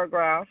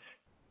paragraph,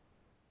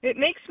 it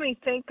makes me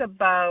think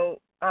about,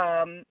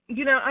 I'm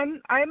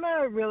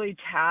a really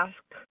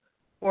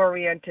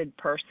task-oriented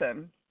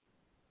person.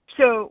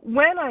 So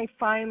when I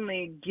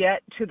finally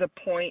get to the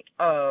point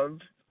of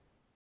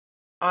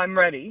I'm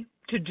ready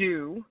to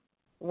do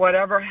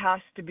whatever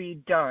has to be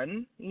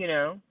done,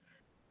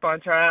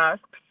 sponsor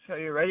asks, are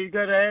you ready to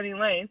go to any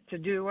length to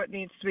do what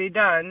needs to be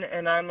done?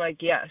 And I'm like,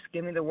 yes,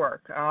 give me the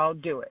work. I'll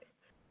do it.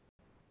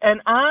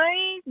 And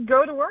I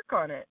go to work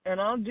on it,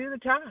 and I'll do the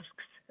tasks,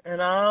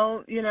 and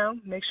I'll,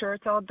 make sure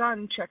it's all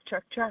done. Check,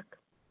 check, check.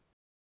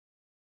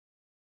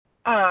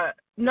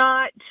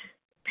 Not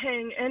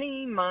paying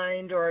any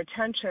mind or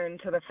attention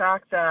to the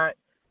fact that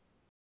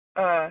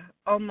I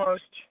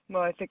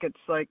think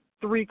it's like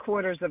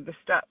 3/4 of the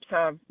steps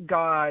have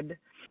God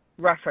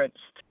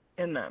referenced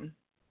in them.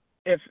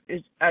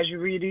 As you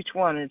read each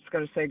one, it's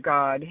going to say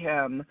God,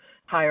 Him,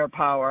 higher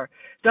power.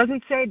 It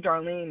doesn't say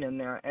Darlene in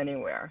there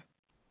anywhere.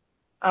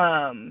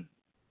 But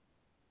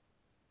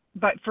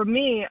for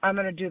me, I'm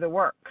going to do the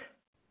work.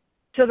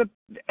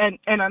 And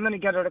I'm going to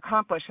get it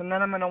accomplished, and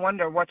then I'm going to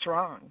wonder what's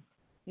wrong,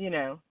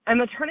 And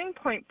the turning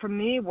point for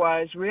me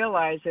was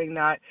realizing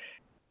that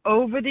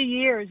over the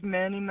years,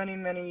 many, many,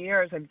 many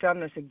years, I've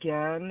done this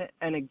again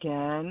and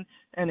again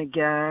and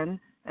again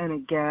and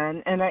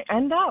again, and I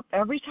end up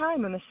every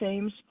time in the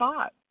same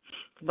spot.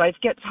 Life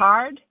gets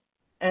hard,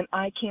 and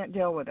I can't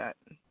deal with it.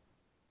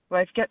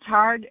 Life gets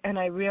hard, and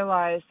I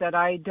realize that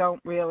I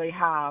don't really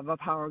have a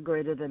power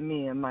greater than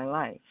me in my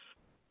life.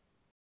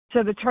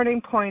 So the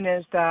turning point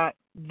is that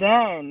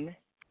then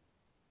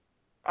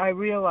I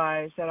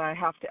realize that I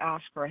have to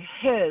ask for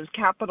His,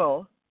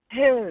 capital,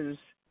 His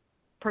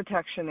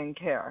protection and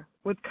care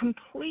with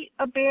complete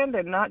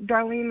abandon, not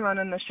Darlene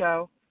running the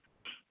show.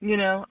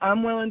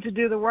 I'm willing to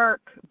do the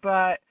work,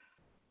 but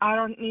I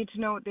don't need to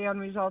know what the end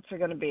results are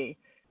going to be.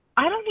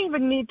 I don't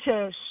even need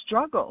to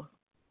struggle.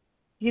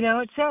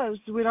 It says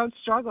we don't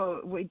struggle.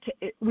 We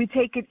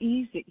take it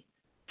easy.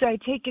 So I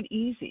take it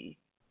easy.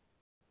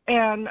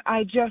 And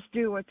I just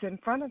do what's in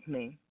front of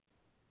me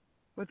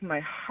with my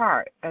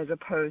heart as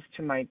opposed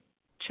to my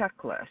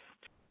checklist.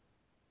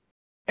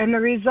 And the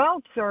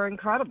results are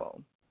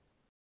incredible.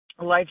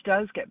 Life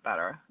does get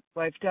better.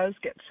 Life does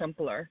get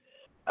simpler.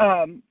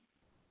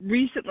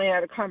 Recently, I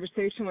had a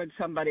conversation with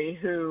somebody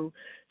who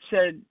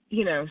said,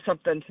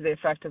 something to the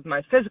effect of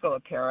my physical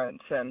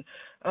appearance and,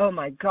 oh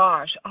my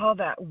gosh, all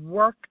that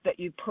work that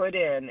you put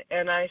in.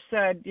 And I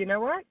said, you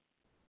know what?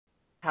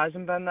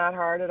 Hasn't been that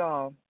hard at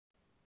all.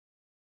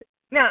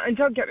 Now, and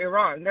don't get me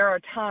wrong, there are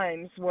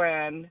times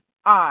when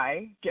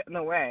I get in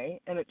the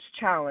way and it's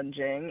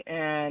challenging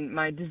and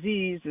my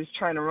disease is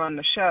trying to run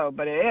the show.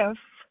 But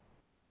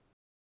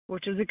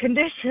which is a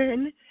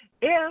condition,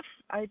 if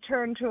I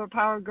turn to a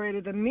power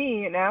greater than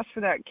me and ask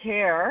for that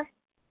care,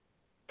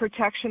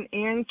 protection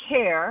and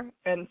care,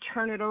 and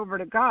turn it over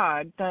to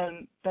God,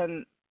 then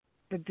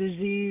the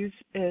disease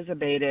is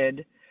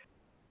abated,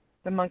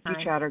 the monkey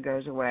chatter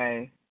goes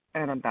away,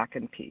 and I'm back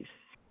in peace.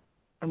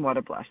 And what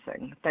a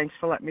blessing. Thanks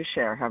for letting me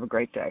share. Have a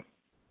great day.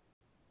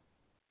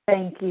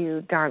 Thank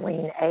you,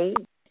 Darlene A.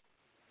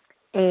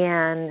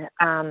 And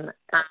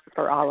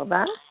for all of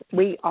us,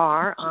 we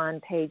are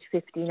on page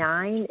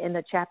 59 in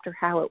the chapter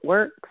How It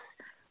Works.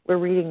 We're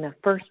reading the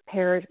first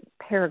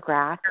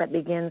paragraph that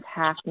begins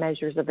half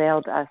measures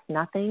avail to us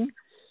nothing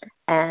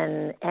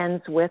and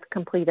ends with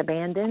complete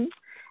abandon.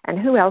 And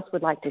who else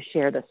would like to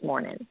share this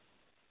morning?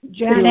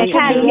 Janet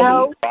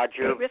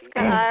Roger. Rivka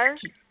R.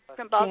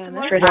 from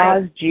Baltimore.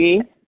 Roz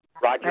G.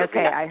 Roger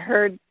Okay, V. I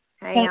heard,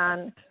 hang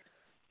on.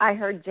 I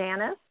heard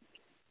Janice.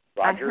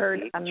 Roger I heard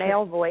V. a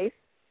male voice.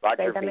 Roger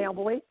Say the V. male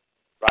voice.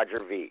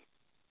 Roger V.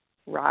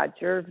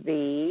 Roger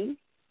V.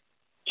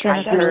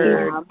 Janice I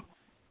heard,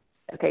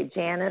 okay,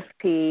 Janice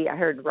P. I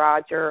heard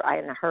Roger.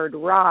 I heard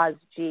Roz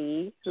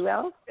G. Who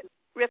else?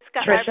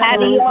 Rivka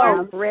Trisha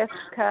R.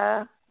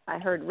 Rivka. I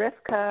heard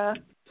Rivka.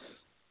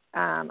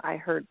 I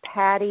heard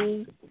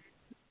Patty.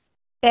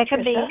 Becca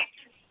B.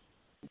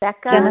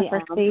 Becca.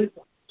 Jennifer C.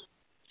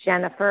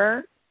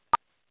 Jennifer.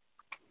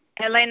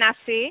 Elena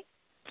C.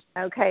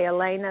 Okay,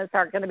 Elena's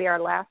going to be our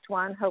last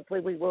one. Hopefully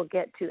we will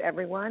get to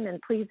everyone.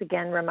 And please,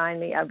 again,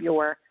 remind me of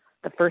the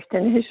first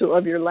initial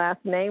of your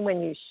last name when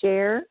you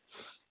share.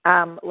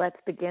 Let's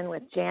begin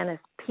with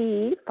Janice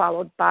P.,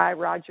 followed by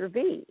Roger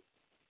V.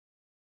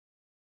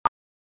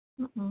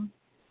 Mm-hmm.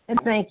 And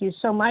thank you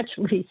so much,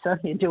 Lisa.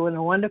 You're doing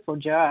a wonderful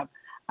job.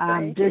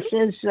 This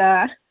is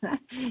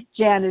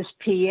Janice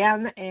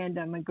P.M., and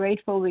I'm a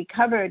grateful,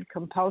 recovered,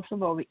 compulsive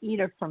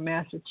overeater from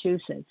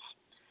Massachusetts.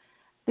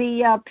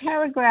 The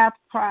paragraph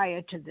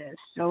prior to this,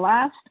 the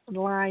last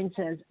line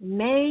says,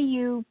 may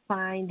you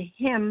find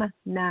him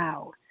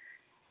now.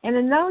 And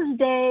in those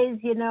days,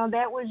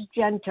 that was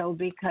gentle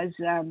because,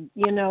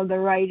 the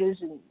writers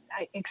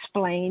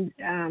explained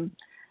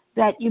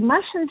that you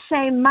mustn't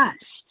say must,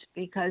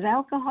 because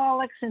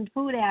alcoholics and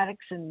food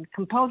addicts and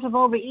compulsive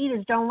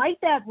overeaters don't like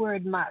that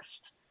word must.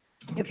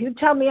 If you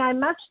tell me I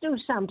must do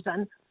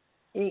something,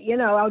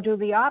 I'll do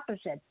the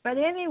opposite. But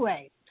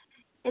anyway,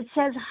 it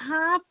says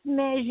half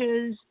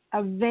measures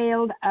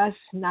availed us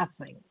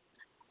nothing.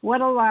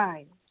 What a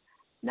line.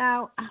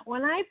 Now,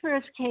 when I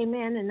first came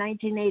in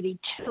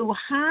 1982,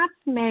 half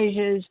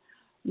measures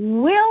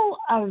will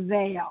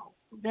avail.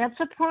 That's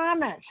a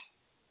promise.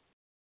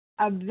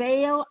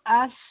 Avail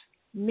us,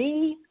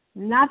 me,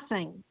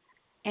 nothing.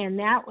 And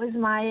that was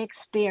my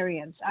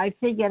experience. I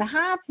figured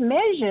half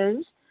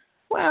measures,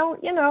 well,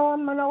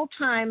 I'm an old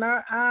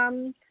timer.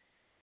 A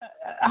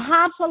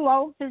half a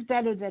loaf is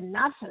better than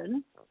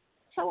nothing.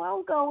 So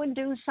I'll go and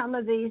do some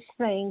of these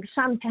things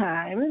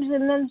sometimes,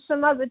 and then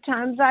some other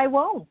times I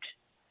won't.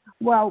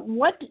 Well,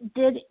 what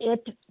did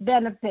it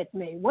benefit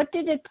me? What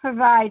did it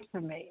provide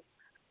for me?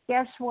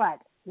 Guess what?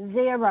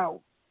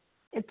 Zero.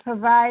 It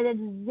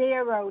provided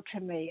zero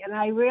to me. And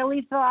I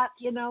really thought,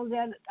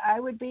 that I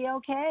would be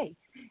okay.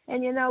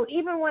 And,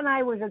 even when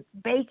I was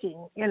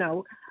baking,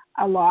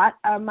 a lot,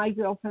 my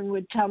girlfriend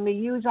would tell me,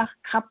 use a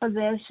cup of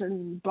this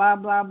and blah,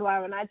 blah,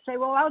 blah. And I'd say,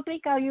 well, I'll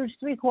use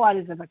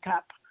 3/4 of a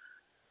cup.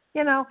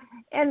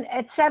 And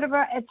et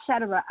cetera, et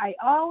cetera. I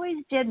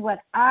always did what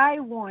I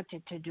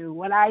wanted to do,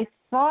 what I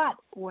thought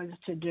was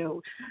to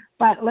do.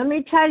 But let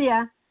me tell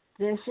you,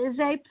 this is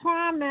a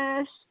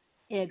promise.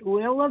 It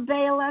will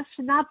avail us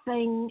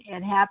nothing.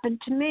 It happened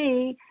to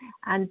me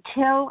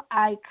until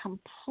I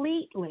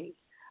completely,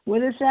 what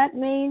does that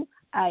mean?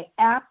 I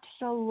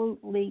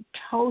absolutely,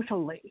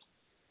 totally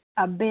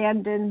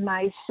abandoned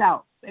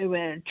myself. It was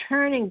a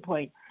turning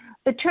point.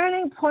 The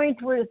turning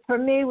point for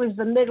me was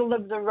the middle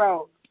of the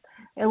road.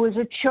 It was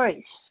a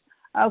choice.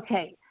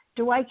 Okay,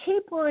 do I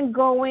keep on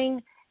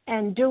going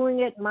and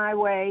doing it my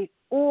way,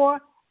 or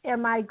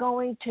am I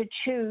going to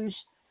choose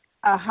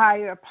a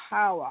higher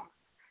power?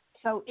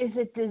 So is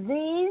it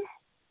disease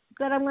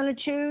that I'm going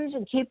to choose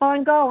and keep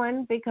on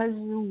going because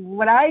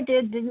what I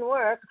did didn't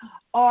work,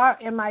 or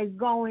am I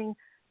going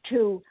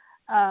to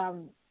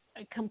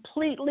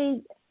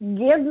completely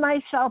give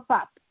myself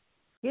up,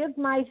 give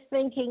my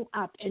thinking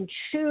up, and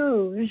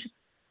choose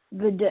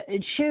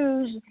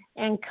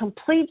and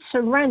complete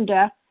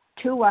surrender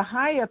to a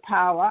higher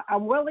power?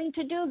 I'm willing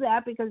to do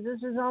that because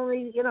this is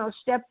only,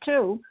 step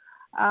 2,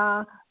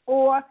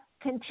 or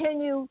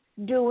continue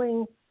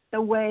doing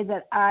the way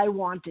that I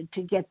wanted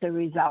to get the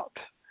result.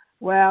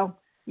 Well,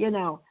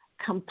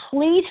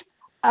 complete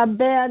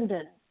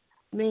abandon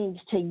means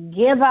to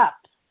give up,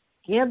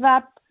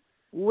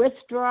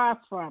 withdraw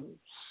from,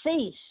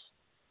 cease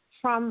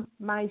from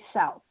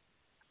myself.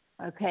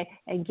 Okay,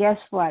 and guess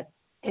what?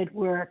 It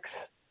works.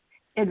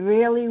 It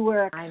really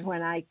works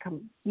when I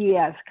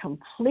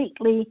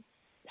completely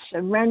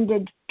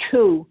surrendered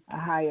to a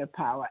higher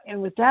power.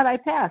 And with that, I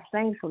pass.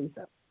 Thanks,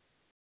 Lisa.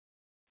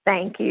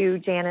 Thank you,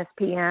 Janice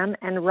PM.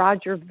 And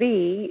Roger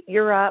V.,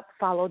 you're up,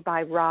 followed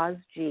by Roz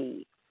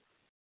G.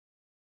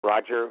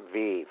 Roger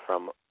V.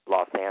 from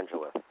Los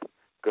Angeles.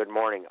 Good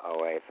morning,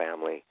 OA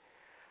family.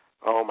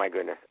 Oh, my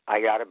goodness.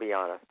 I got to be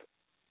honest.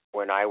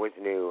 When I was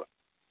new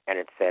and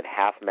it said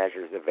half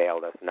measures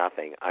availed us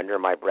nothing, under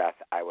my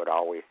breath I would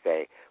always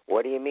say,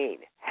 what do you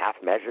mean?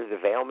 Half measures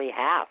avail me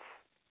half.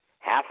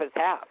 Half is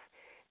half.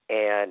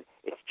 And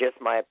it's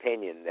just my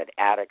opinion that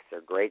addicts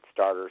are great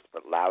starters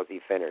but lousy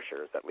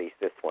finishers. At least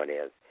this one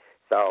is.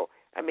 So,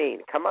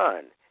 come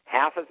on.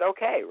 Half is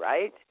okay,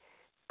 right?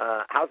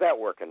 How's that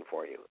working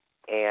for you?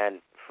 And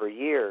for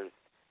years,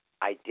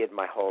 I did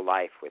my whole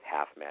life with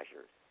half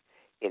measures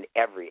in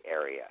every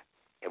area.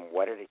 And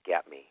what did it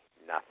get me?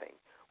 Nothing.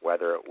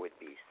 Whether it would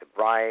be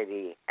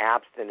sobriety,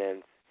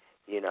 abstinence,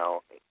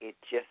 it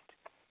just,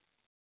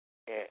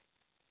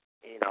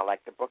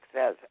 like the book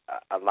says,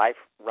 a life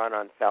run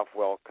on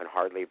self-will can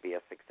hardly be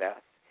a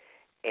success.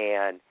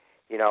 And,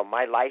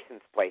 my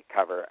license plate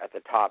cover at the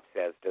top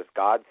says, does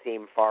God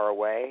seem far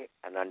away?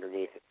 And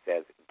underneath it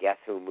says, guess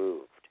who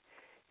moved?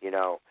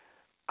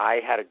 I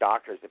had a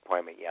doctor's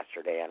appointment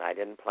yesterday, and I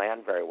didn't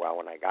plan very well.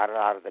 When I got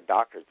out of the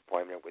doctor's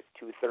appointment, it was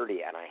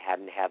 2:30, and I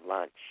hadn't had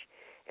lunch.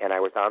 And I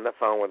was on the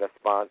phone with a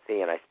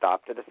sponsee, and I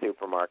stopped at a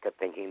supermarket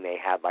thinking they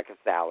had like a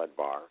salad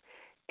bar,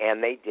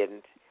 and they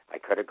didn't. I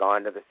could have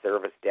gone to the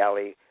service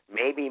deli,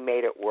 maybe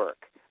made it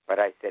work, but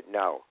I said,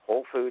 no,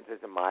 Whole Foods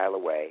is a mile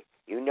away.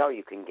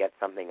 You can get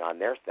something on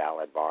their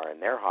salad bar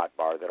and their hot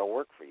bar that'll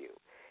work for you.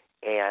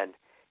 And,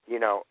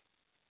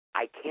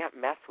 I can't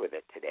mess with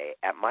it today.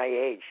 At my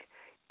age,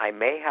 I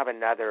may have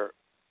another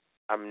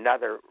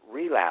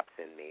relapse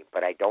in me,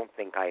 but I don't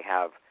think I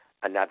have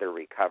another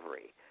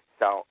recovery.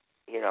 So,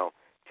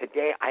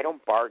 today I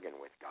don't bargain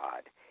with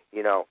God.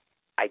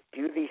 I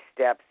do these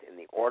steps in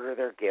the order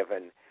they're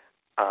given.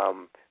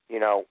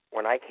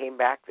 When I came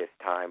back this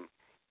time,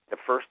 the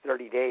first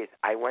 30 days,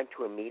 I went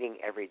to a meeting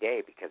every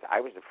day because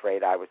I was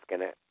afraid I was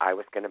gonna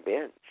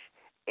binge.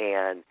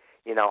 And,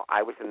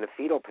 I was in the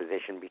fetal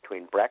position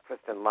between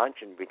breakfast and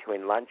lunch and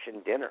between lunch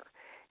and dinner.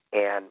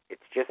 And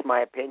it's just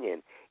my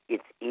opinion.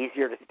 It's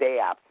easier to stay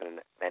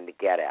abstinent than to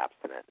get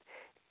abstinent.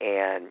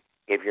 And,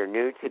 if you're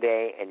new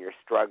today and you're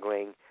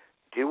struggling,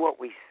 do what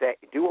we say,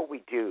 do what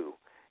we do,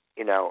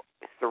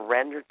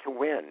 surrender to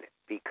win,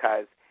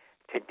 because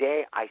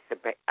today I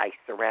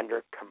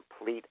surrender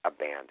complete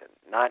abandon.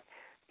 Not,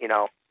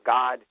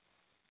 God,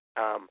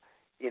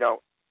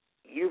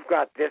 you've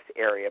got this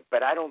area,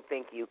 but I don't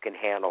think you can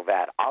handle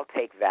that. I'll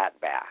take that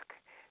back,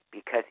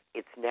 because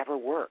it's never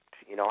worked.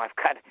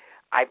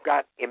 I've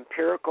got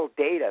empirical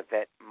data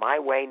that my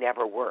way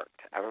never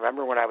worked. I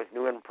remember when I was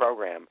new in the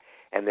program,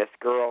 and this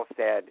girl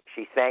said,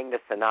 she sang to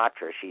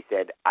Sinatra, she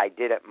said, I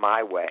did it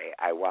my way.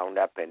 I wound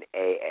up in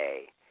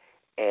AA.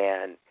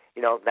 And,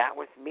 that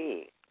was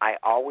me. I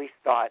always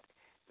thought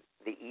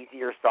the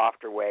easier,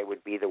 softer way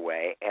would be the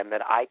way, and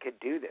that I could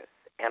do this,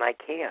 and I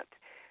can't.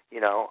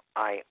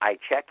 I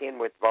check in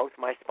with both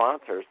my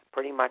sponsors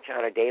pretty much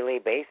on a daily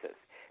basis,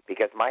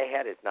 because my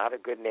head is not a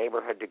good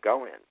neighborhood to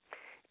go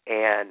in.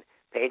 And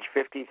page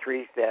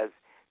 53 says,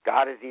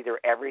 God is either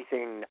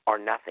everything or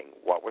nothing.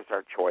 What was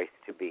our choice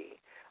to be?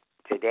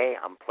 Today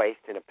I'm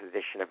placed in a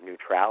position of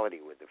neutrality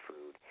with the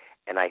food,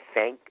 and I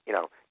thank,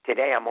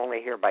 today I'm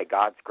only here by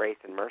God's grace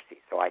and mercy,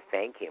 so I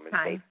thank him and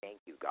say thank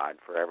you, God,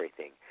 for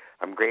everything.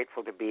 I'm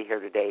grateful to be here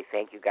today.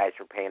 Thank you guys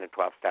for paying a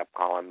 12-step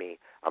call on me.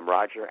 I'm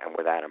Roger, and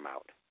with that, I'm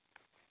out.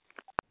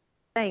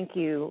 Thank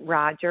you,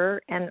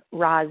 Roger. And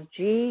Roz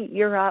G.,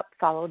 you're up,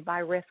 followed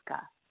by Rivka.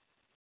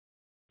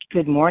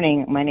 Good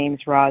morning. My name is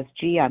Roz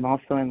G. I'm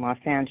also in Los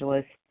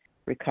Angeles,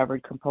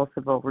 recovered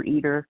compulsive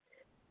overeater.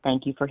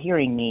 Thank you for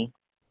hearing me.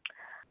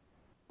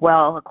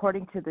 Well,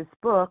 according to this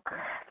book,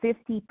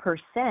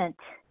 50%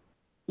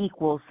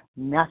 equals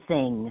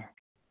nothing.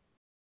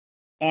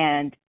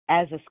 And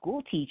as a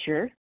school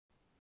teacher,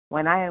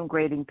 when I am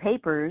grading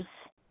papers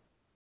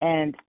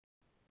and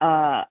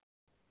a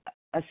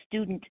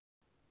student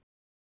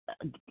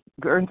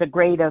earns a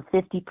grade of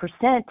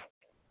 50%,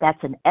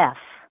 that's an F.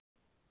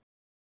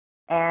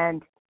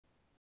 And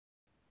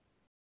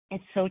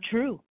it's so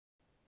true.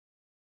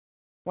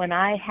 When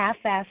I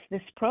half-ass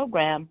this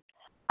program,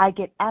 I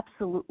get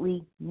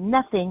absolutely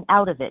nothing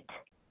out of it.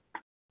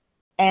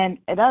 And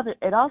it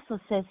also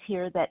says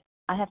here that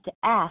I have to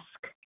ask.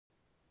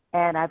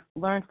 And I've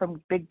learned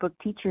from big book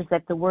teachers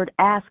that the word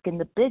ask in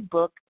the big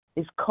book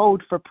is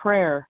code for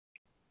prayer.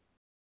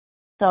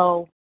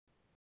 So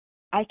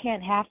I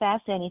can't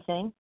half-ass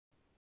anything.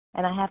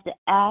 And I have to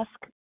ask,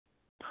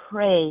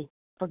 pray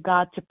for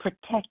God to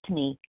protect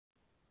me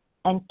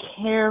and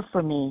care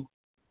for me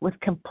with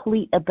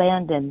complete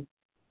abandon.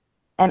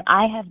 And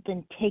I have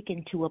been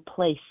taken to a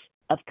place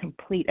of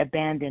complete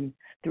abandon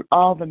through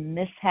all the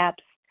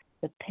mishaps,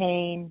 the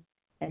pain,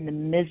 and the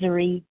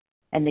misery,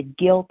 and the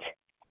guilt,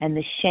 and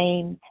the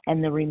shame,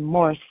 and the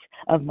remorse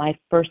of my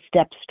first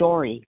step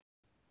story.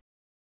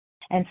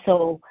 And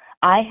so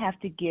I have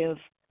to give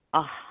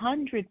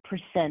 100%,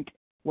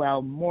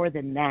 well, more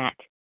than that,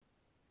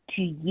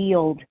 to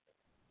yield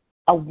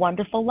a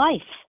wonderful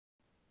life.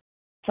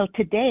 So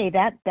today,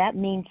 that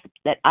means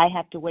that I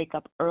have to wake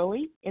up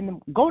early,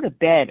 go to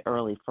bed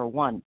early for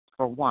one,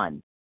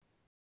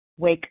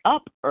 wake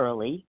up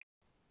early,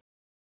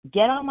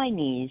 get on my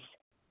knees,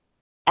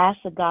 ask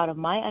the God of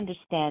my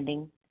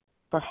understanding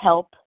for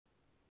help,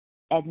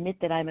 admit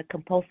that I'm a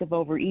compulsive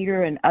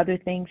overeater and other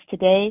things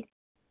today.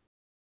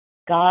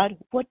 God,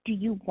 what do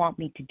you want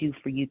me to do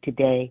for you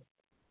today?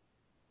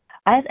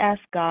 I've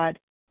asked God,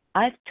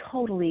 I've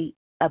totally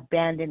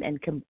abandoned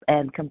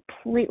and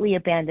completely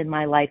abandoned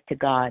my life to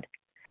God.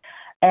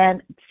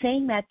 And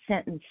saying that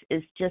sentence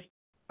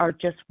are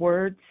just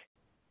words,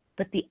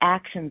 but the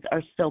actions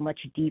are so much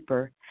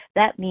deeper.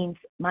 That means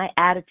my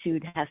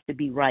attitude has to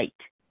be right.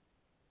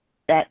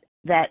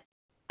 That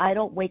I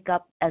don't wake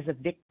up as a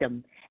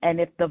victim.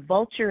 And if the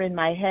vulture in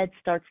my head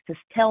starts to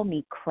tell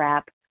me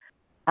crap,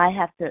 I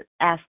have to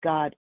ask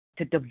God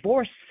to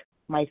divorce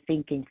my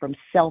thinking from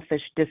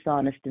selfish,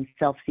 dishonest, and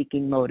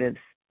self-seeking motives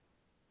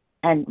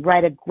and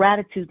write a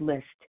gratitude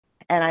list.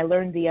 And I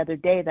learned the other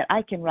day that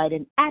I can write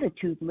an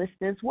attitude list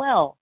as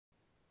well.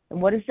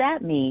 And what does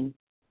that mean?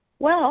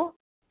 Well,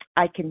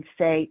 I can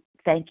say,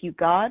 thank you,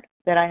 God,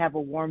 that I have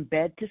a warm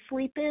bed to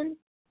sleep in,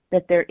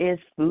 that there is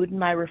food in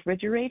my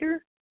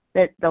refrigerator,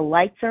 that the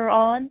lights are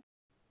on,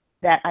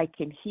 that I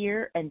can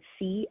hear and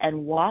see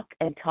and walk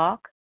and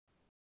talk,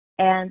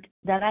 and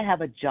that I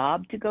have a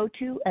job to go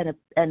to and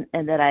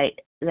that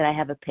I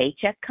have a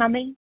paycheck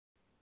coming,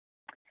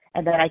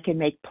 and that I can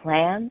make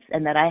plans,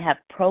 and that I have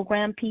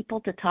program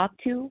people to talk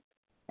to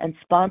and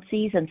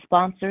sponsees and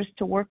sponsors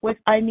to work with.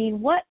 I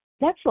mean, what?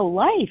 That's a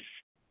life.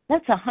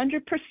 That's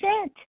 100%.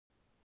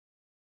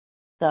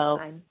 So,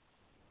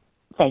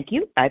 thank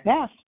you. I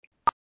pass.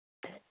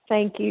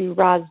 Thank you,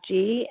 Roz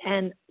G.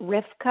 And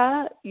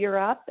Rivka, you're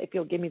up. If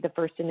you'll give me the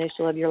first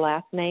initial of your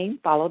last name,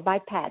 followed by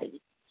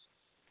Patty.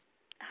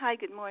 Hi,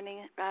 good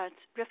morning. It's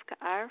Rivka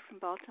R. from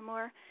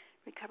Baltimore,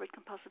 recovered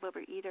compulsive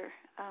overeater.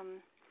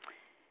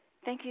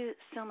 Thank you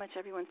so much,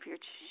 everyone, for your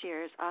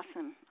shares.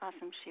 Awesome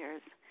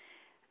shares.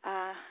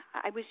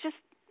 I was just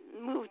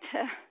moved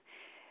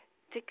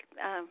to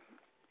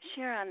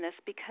share on this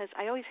because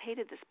I always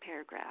hated this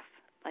paragraph.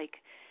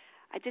 Like,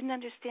 I didn't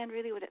understand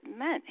really what it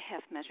meant,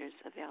 half measures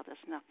availed us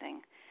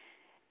nothing,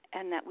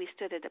 and that we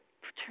stood at a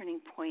turning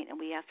point and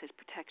we asked His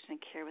protection and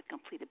care with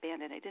complete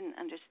abandon. I didn't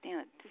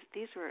understand it.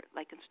 These were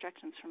like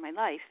instructions for my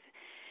life.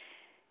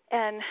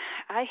 And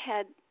I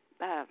had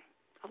a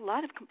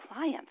lot of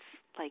compliance,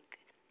 like,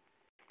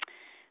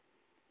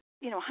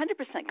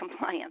 100%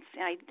 compliance.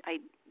 I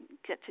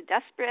get too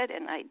desperate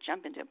and I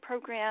jump into a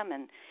program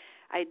and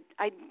I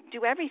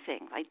do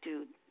everything. I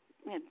do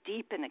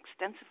deep and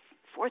extensive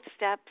fourth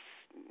steps,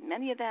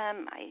 many of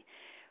them. I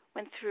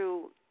went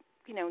through,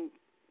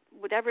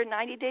 whatever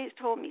 90 days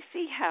told me,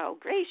 see how,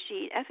 gray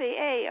sheet,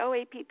 FAA,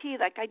 OAPP,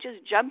 like I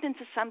just jumped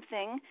into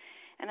something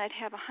and I'd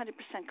have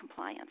 100%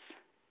 compliance.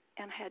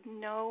 And had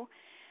no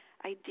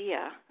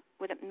idea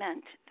what it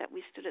meant that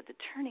we stood at the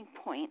turning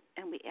point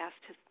and we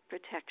asked His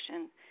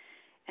protection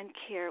and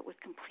care with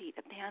complete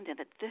abandon.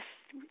 That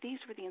these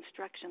were the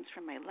instructions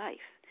for my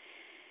life.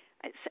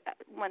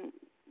 When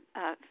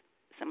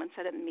someone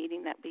said at a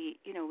meeting that we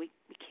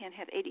can't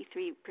have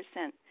 83%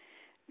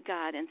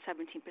 God and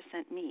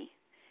 17% me.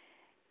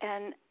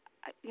 And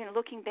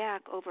looking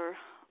back over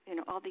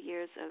all the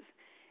years of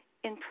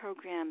in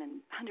program and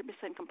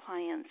 100%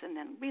 compliance and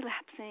then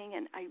relapsing,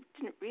 and I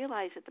didn't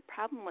realize that the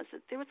problem was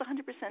that there was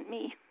 100%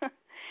 me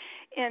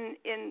in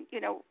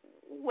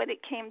when it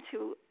came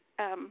to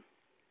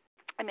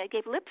I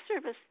gave lip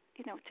service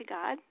to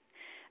God,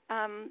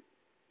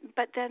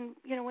 but then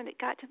when it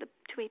got to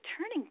a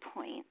turning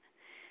point,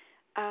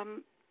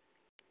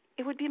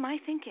 it would be my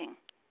thinking.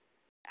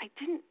 I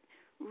didn't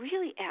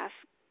really ask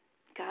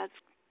God's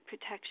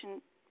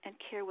protection and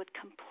care with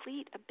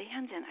complete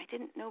abandon. I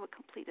didn't know what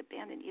complete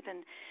abandon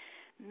even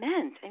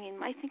meant. I mean,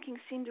 my thinking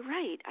seemed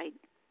right.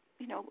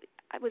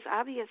 It was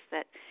obvious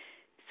that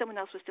someone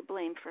else was to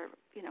blame for,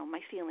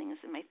 my feelings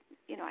and my,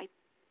 I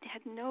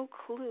had no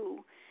clue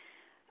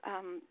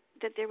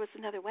that there was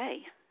another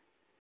way,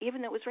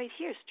 even though it was right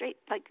here, straight,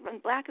 like in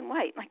black and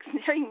white, like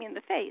staring me in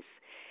the face.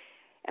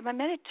 And I'm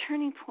at a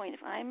turning point.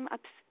 If I'm,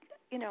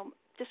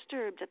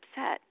 disturbed,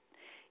 upset,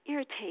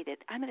 irritated,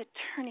 I'm at a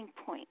turning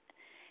point.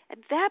 At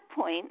that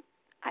point,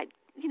 I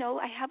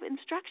have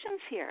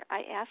instructions here.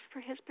 I ask for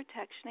His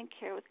protection and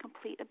care with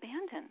complete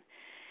abandon.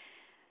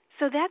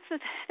 So that's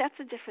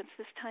the difference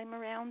this time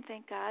around.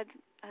 Thank God,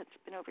 it's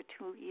been over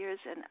 2 years,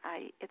 and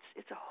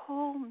it's a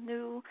whole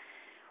new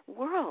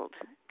world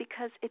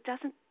because it's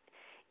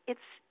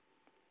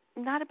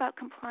not about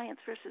compliance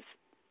versus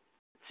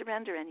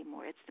surrender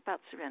anymore. It's about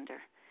surrender,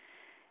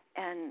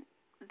 and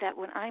that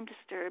when I'm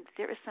disturbed,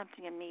 there is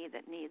something in me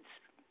that needs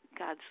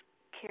God's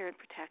care and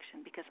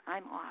protection because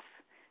I'm off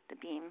the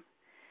beam,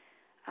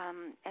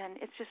 and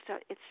it's just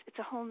it's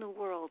a whole new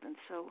world. And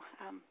so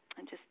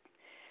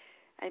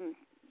I'm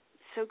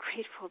so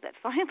grateful that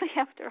finally,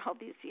 after all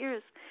these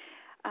years,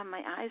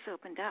 my eyes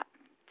opened up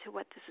to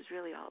what this is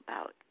really all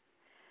about.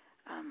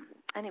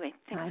 Anyway,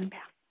 thanks,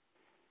 Pat.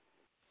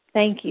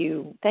 Thank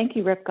you,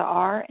 Rivka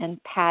R.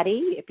 And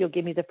Patty, if you'll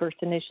give me the first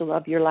initial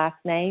of your last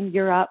name,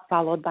 you're up,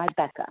 followed by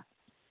Becca.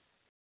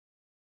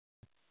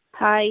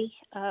 Hi,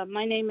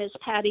 my name is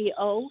Patty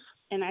O,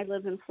 and I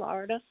live in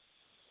Florida.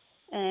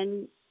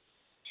 And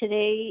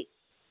today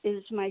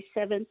is my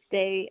 7th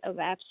day of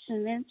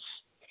abstinence.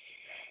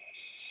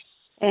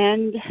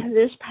 And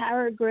this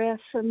paragraph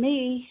for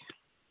me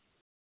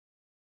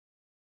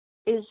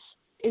is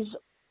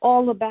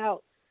all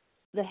about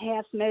the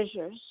half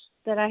measures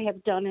that I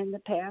have done in the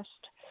past,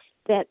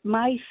 that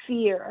my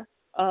fear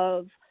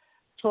of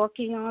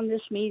talking on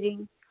this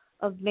meeting,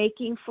 of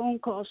making phone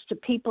calls to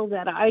people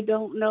that I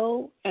don't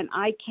know and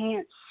I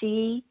can't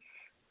see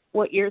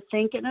what you're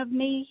thinking of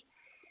me,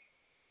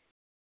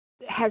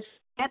 has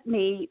kept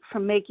me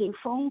from making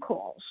phone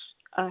calls,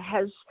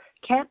 has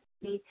kept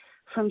me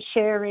from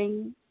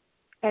sharing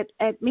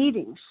at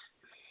meetings.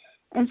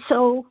 And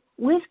so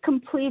with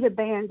complete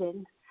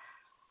abandon,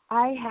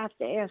 I have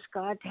to ask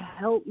God to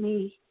help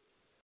me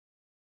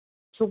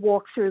to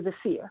walk through the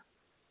fear.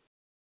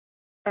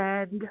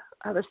 And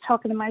I was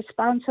talking to my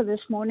sponsor this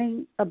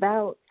morning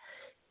about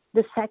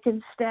the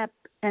second step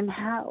and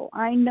how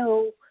I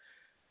know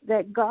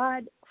that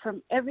God,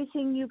 from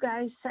everything you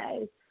guys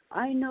say,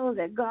 I know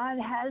that God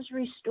has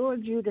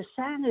restored you to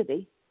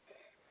sanity.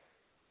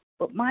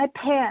 But my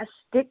past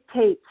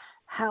dictates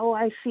how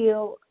I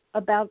feel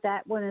about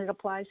that when it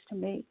applies to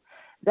me.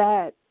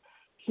 That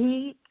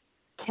He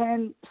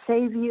can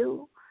save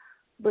you,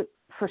 but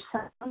for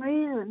some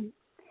reason,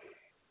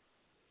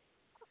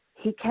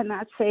 He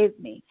cannot save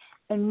me.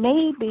 And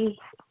maybe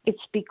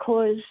it's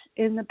because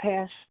in the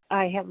past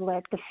I have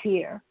let the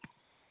fear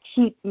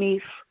keep me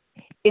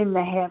in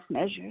the half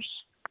measures.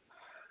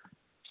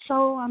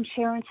 So I'm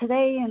sharing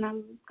today, and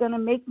I'm going to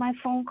make my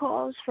phone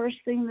calls first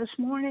thing this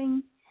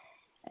morning.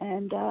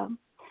 And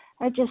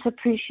I just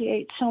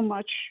appreciate so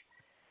much.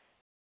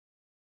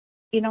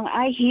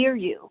 I hear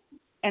you,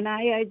 and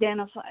I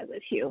identify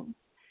with you.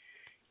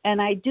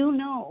 And I do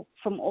know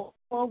from all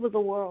over the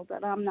world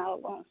that I'm not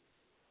alone.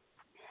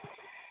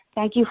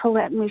 Thank you for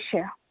letting me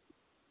share.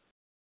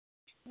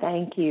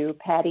 Thank you,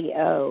 Patty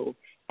O.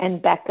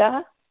 And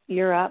Becca,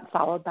 you're up,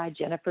 followed by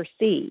Jennifer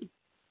C.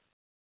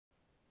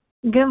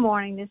 Good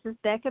morning. This is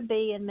Becca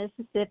B. in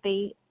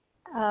Mississippi.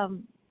 I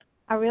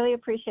really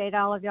appreciate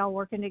all of y'all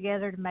working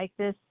together to make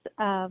this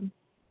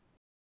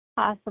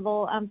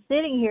possible. I'm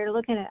sitting here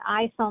looking at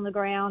ice on the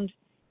ground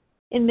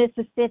in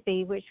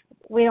Mississippi, which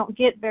we don't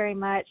get very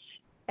much.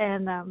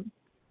 And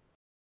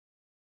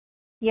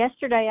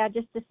yesterday I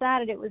just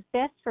decided it was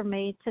best for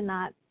me to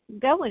not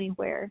go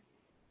anywhere.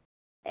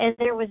 And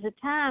there was a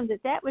time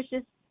that was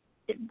just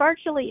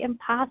virtually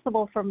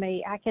impossible for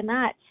me. I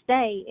cannot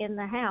stay in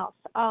the house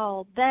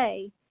all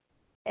day.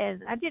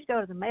 And I did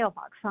go to the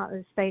mailbox, not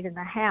to stay in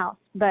the house.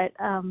 But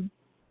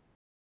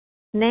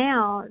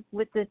now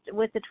with the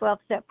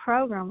 12-step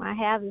program, I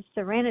have the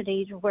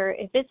serenity to where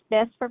if it's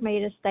best for me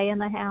to stay in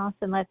the house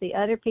and let the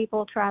other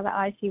people try the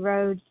icy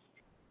roads,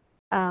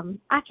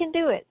 I can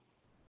do it.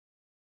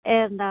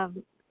 And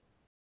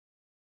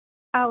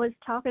I was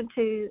talking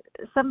to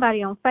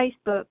somebody on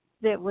Facebook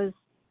that was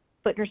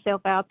putting herself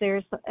out there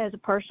as a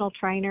personal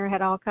trainer,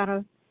 had all kind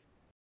of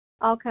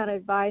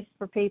advice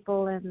for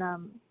people, and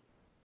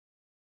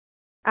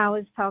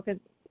I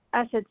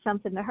said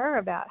something to her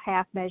about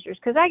half measures,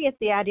 because I get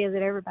the idea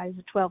that everybody's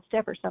a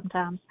 12-stepper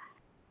sometimes.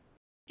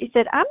 She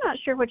said, I'm not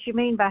sure what you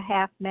mean by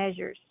half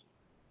measures.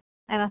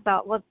 And I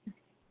thought, well,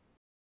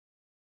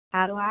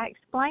 how do I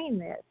explain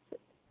this?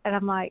 And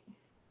I'm like,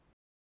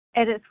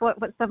 and it's what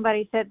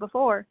somebody said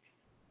before,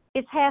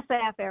 it's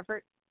half-ass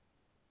effort.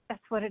 That's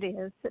what it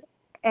is.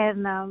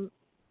 And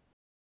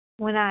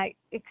when I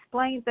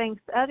explain things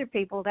to other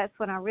people, that's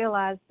when I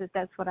realized that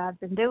that's what I've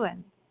been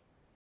doing.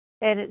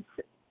 And it's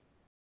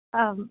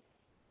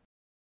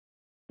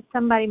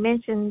somebody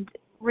mentioned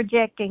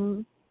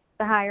rejecting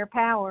the higher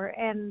power,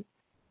 and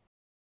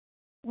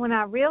when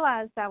I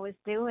realized I was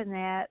doing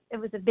that, it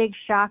was a big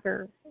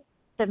shocker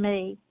to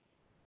me,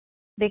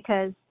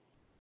 because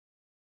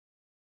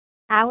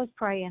I was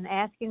praying,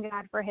 asking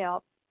God for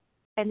help,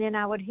 and then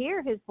I would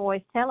hear his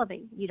voice telling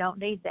me, you don't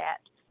need that.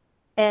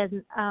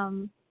 And I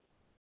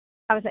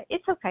was like,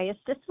 it's okay, it's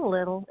just a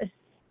little, it's,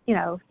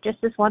 just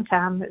this one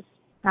time, it's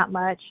not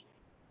much,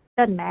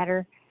 doesn't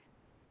matter.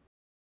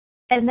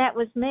 And that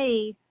was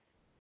me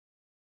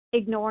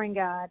ignoring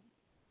God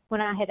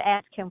when I had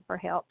asked him for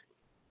help.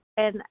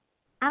 And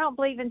I don't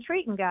believe in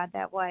treating God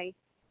that way.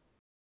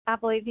 I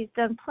believe he's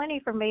done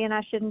plenty for me, and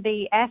I shouldn't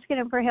be asking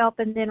him for help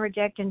and then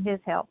rejecting his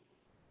help.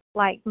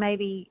 Like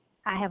maybe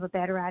I have a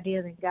better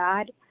idea than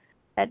God.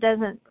 That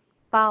doesn't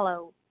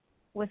follow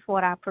with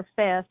what I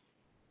profess.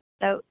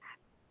 So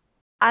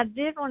I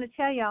did want to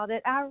tell y'all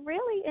that I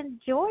really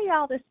enjoy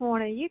y'all this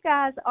morning. You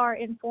guys are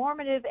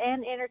informative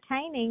and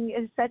entertaining.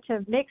 It's such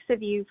a mix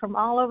of you from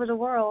all over the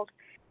world.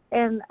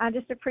 And I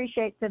just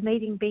appreciate the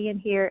meeting being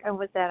here. And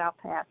with that, I'll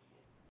pass.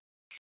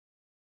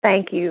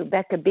 Thank you,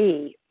 Becca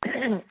B.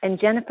 And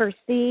Jennifer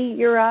C.,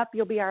 you're up.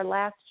 You'll be our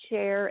last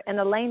share. And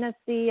Elena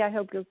C., I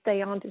hope you'll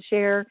stay on to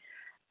share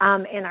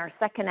in our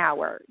second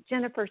hour.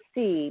 Jennifer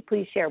C.,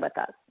 please share with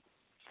us.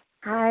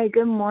 Hi,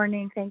 good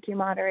morning. Thank you,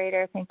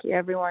 moderator. Thank you,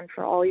 everyone,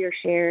 for all your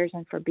shares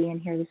and for being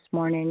here this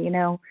morning.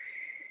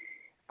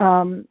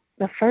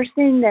 The first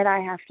thing that I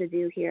have to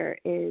do here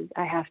is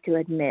I have to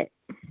admit.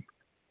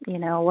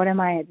 What am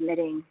I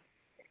admitting?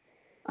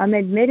 I'm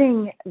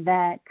admitting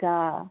that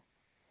I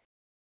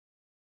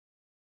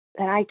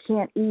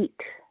can't eat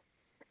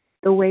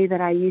the way that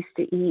I used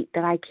to eat,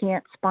 that I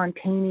can't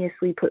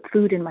spontaneously put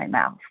food in my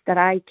mouth, that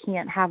I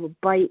can't have a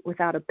bite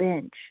without a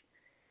binge,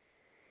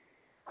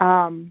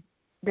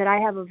 that I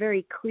have a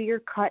very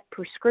clear-cut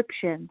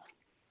prescription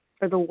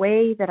for the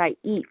way that I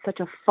eat, such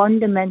a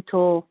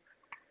fundamental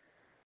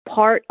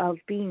part of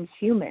being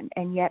human,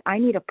 and yet I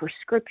need a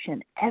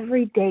prescription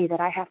every day that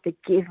I have to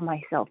give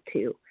myself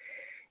to,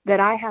 that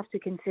I have to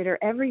consider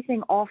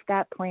everything off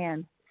that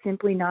plan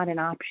simply not an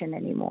option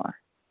anymore.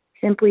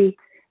 Simply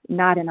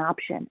not an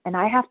option. And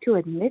I have to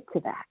admit to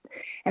that.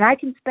 And I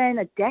can spend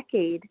a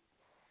decade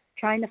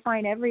trying to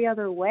find every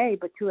other way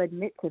but to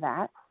admit to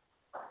that.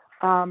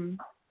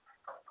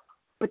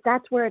 But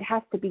that's where it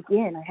has to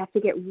begin. I have to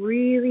get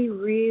really,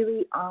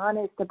 really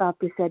honest about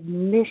this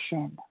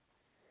admission.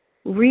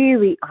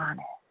 Really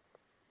honest.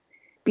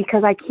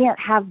 Because I can't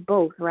have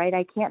both, right?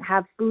 I can't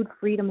have food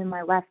freedom in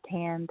my left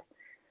hand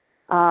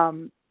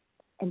and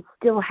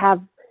still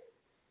have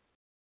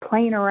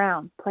playing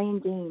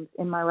games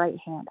in my right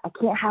hand. I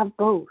can't have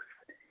both.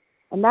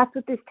 And that's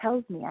what this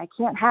tells me. I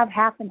can't have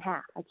half and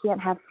half. I can't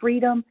have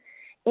freedom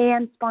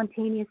and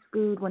spontaneous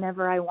food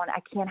whenever I want. I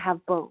can't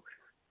have both.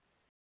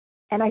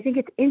 And I think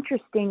it's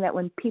interesting that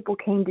when people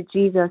came to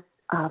Jesus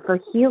for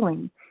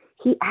healing,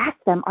 he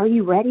asked them, are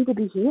you ready to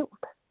be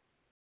healed?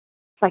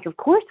 It's like, of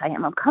course I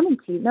am. I'm coming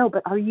to you. No,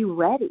 but are you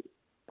ready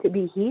to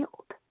be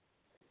healed?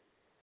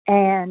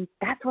 And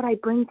that's what I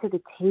bring to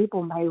the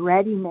table, my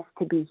readiness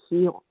to be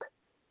healed.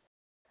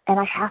 And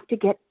I have to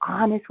get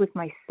honest with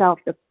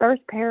myself. The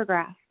first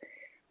paragraph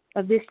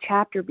of this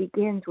chapter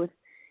begins with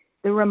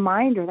the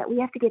reminder that we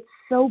have to get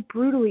so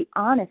brutally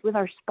honest with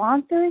our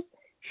sponsors,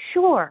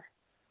 sure,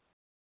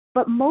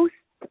 but most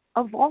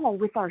of all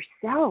with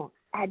ourselves.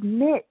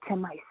 Admit to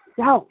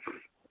myself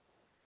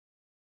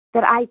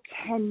that I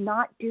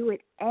cannot do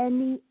it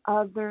any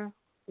other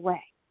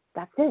way.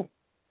 That's it.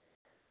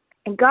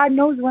 And God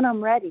knows when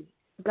I'm ready.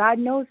 God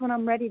knows when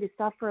I'm ready to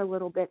suffer a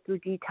little bit through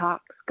detox.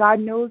 God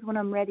knows when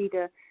I'm ready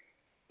to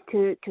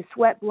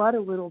sweat blood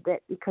a little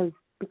bit because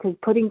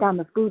putting down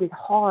the food is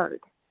hard.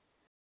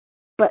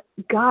 But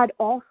God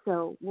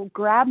also will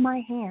grab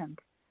my hand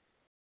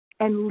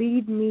and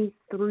lead me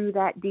through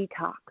that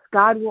detox.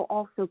 God will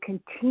also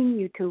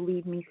continue to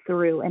lead me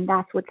through, and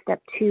that's what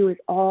step 2 is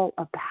all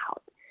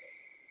about.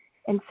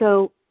 And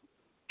so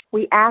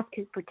we ask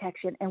his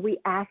protection and we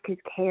ask his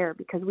care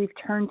because we've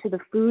turned to the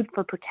food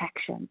for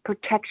protection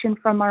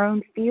from our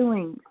own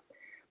feelings,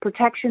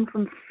 protection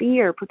from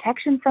fear,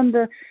 protection from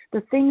the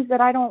things that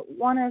I don't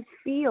want to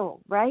feel,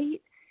 right?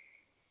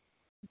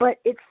 But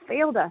it's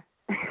failed us.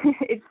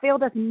 It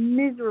failed us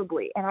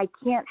miserably, and I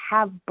can't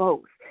have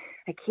both.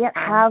 I can't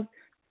have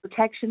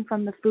protection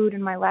from the food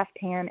in my left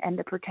hand and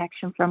the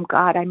protection from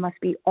God. I must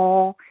be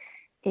all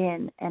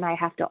in, and I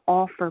have to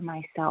offer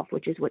myself,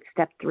 which is what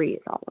step 3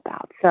 is all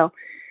about. So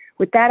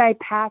with that, I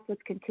pass.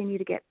 Let's continue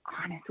to get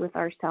honest with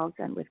ourselves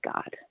and with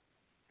God.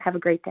 Have a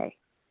great day.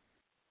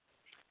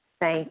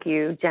 Thank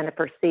you,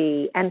 Jennifer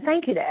C. And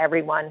thank you to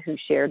everyone who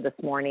shared this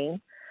morning.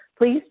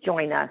 Please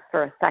join us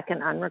for a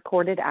second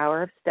unrecorded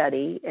hour of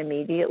study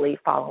immediately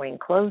following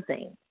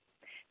closing.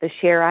 The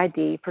share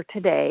ID for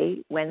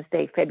today,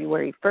 Wednesday,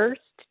 February 1st,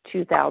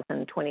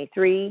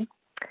 2023,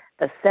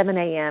 the 7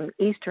 a.m.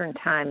 Eastern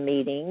Time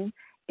meeting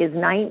is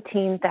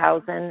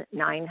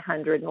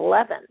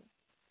 19,911.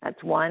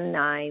 That's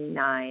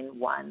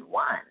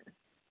 19911.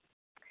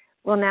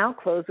 We'll now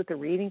close with a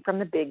reading from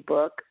the Big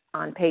Book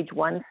on page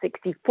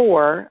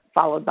 164,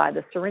 followed by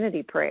the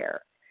Serenity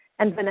Prayer.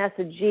 And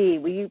Vanessa G.,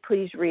 will you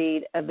please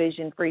read A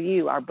Vision for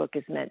You? Our book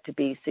is meant to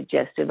be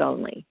suggestive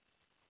only.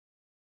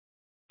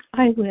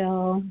 I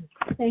will.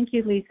 Thank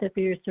you, Lisa, for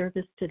your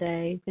service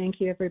today. Thank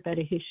you,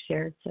 everybody who's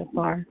shared so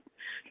far.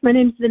 My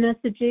name is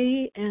Vanessa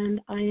G., and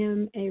I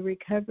am a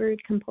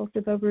recovered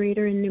compulsive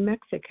overeater in New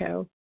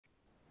Mexico.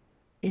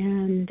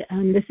 And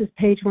this is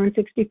page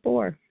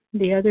 164,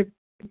 the other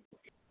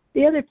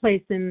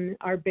place in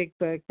our big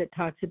book that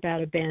talks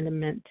about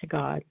abandonment to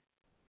God.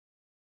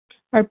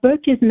 Our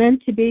book is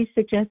meant to be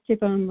suggestive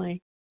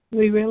only.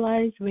 We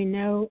realize we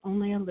know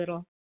only a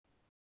little.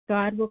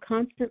 God will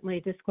constantly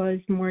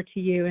disclose more to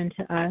you and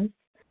to us.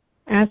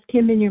 Ask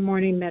him in your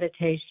morning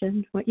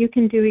meditation what you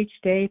can do each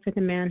day for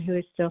the man who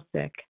is still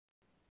sick.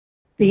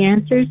 The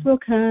answers will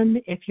come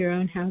if your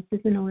own house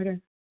is in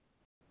order.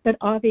 But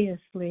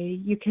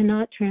obviously, you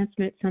cannot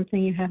transmit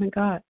something you haven't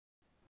got.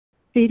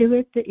 See to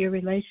it that your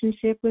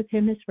relationship with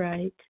him is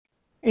right,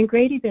 and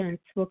great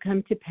events will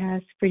come to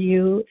pass for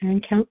you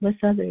and countless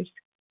others.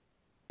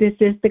 This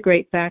is the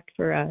great fact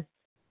for us.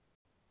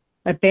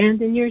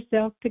 Abandon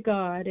yourself to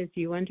God as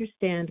you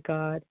understand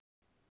God.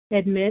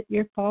 Admit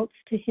your faults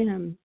to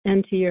him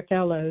and to your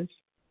fellows.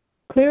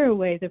 Clear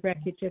away the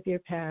wreckage of your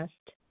past.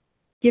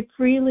 Give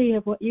freely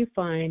of what you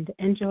find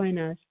and join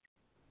us.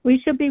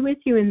 We shall be with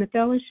you in the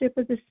fellowship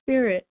of the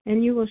Spirit,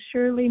 and you will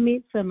surely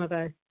meet some of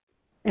us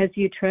as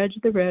you trudge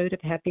the road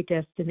of happy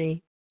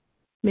destiny.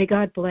 May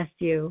God bless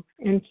you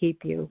and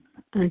keep you.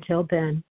 Until then.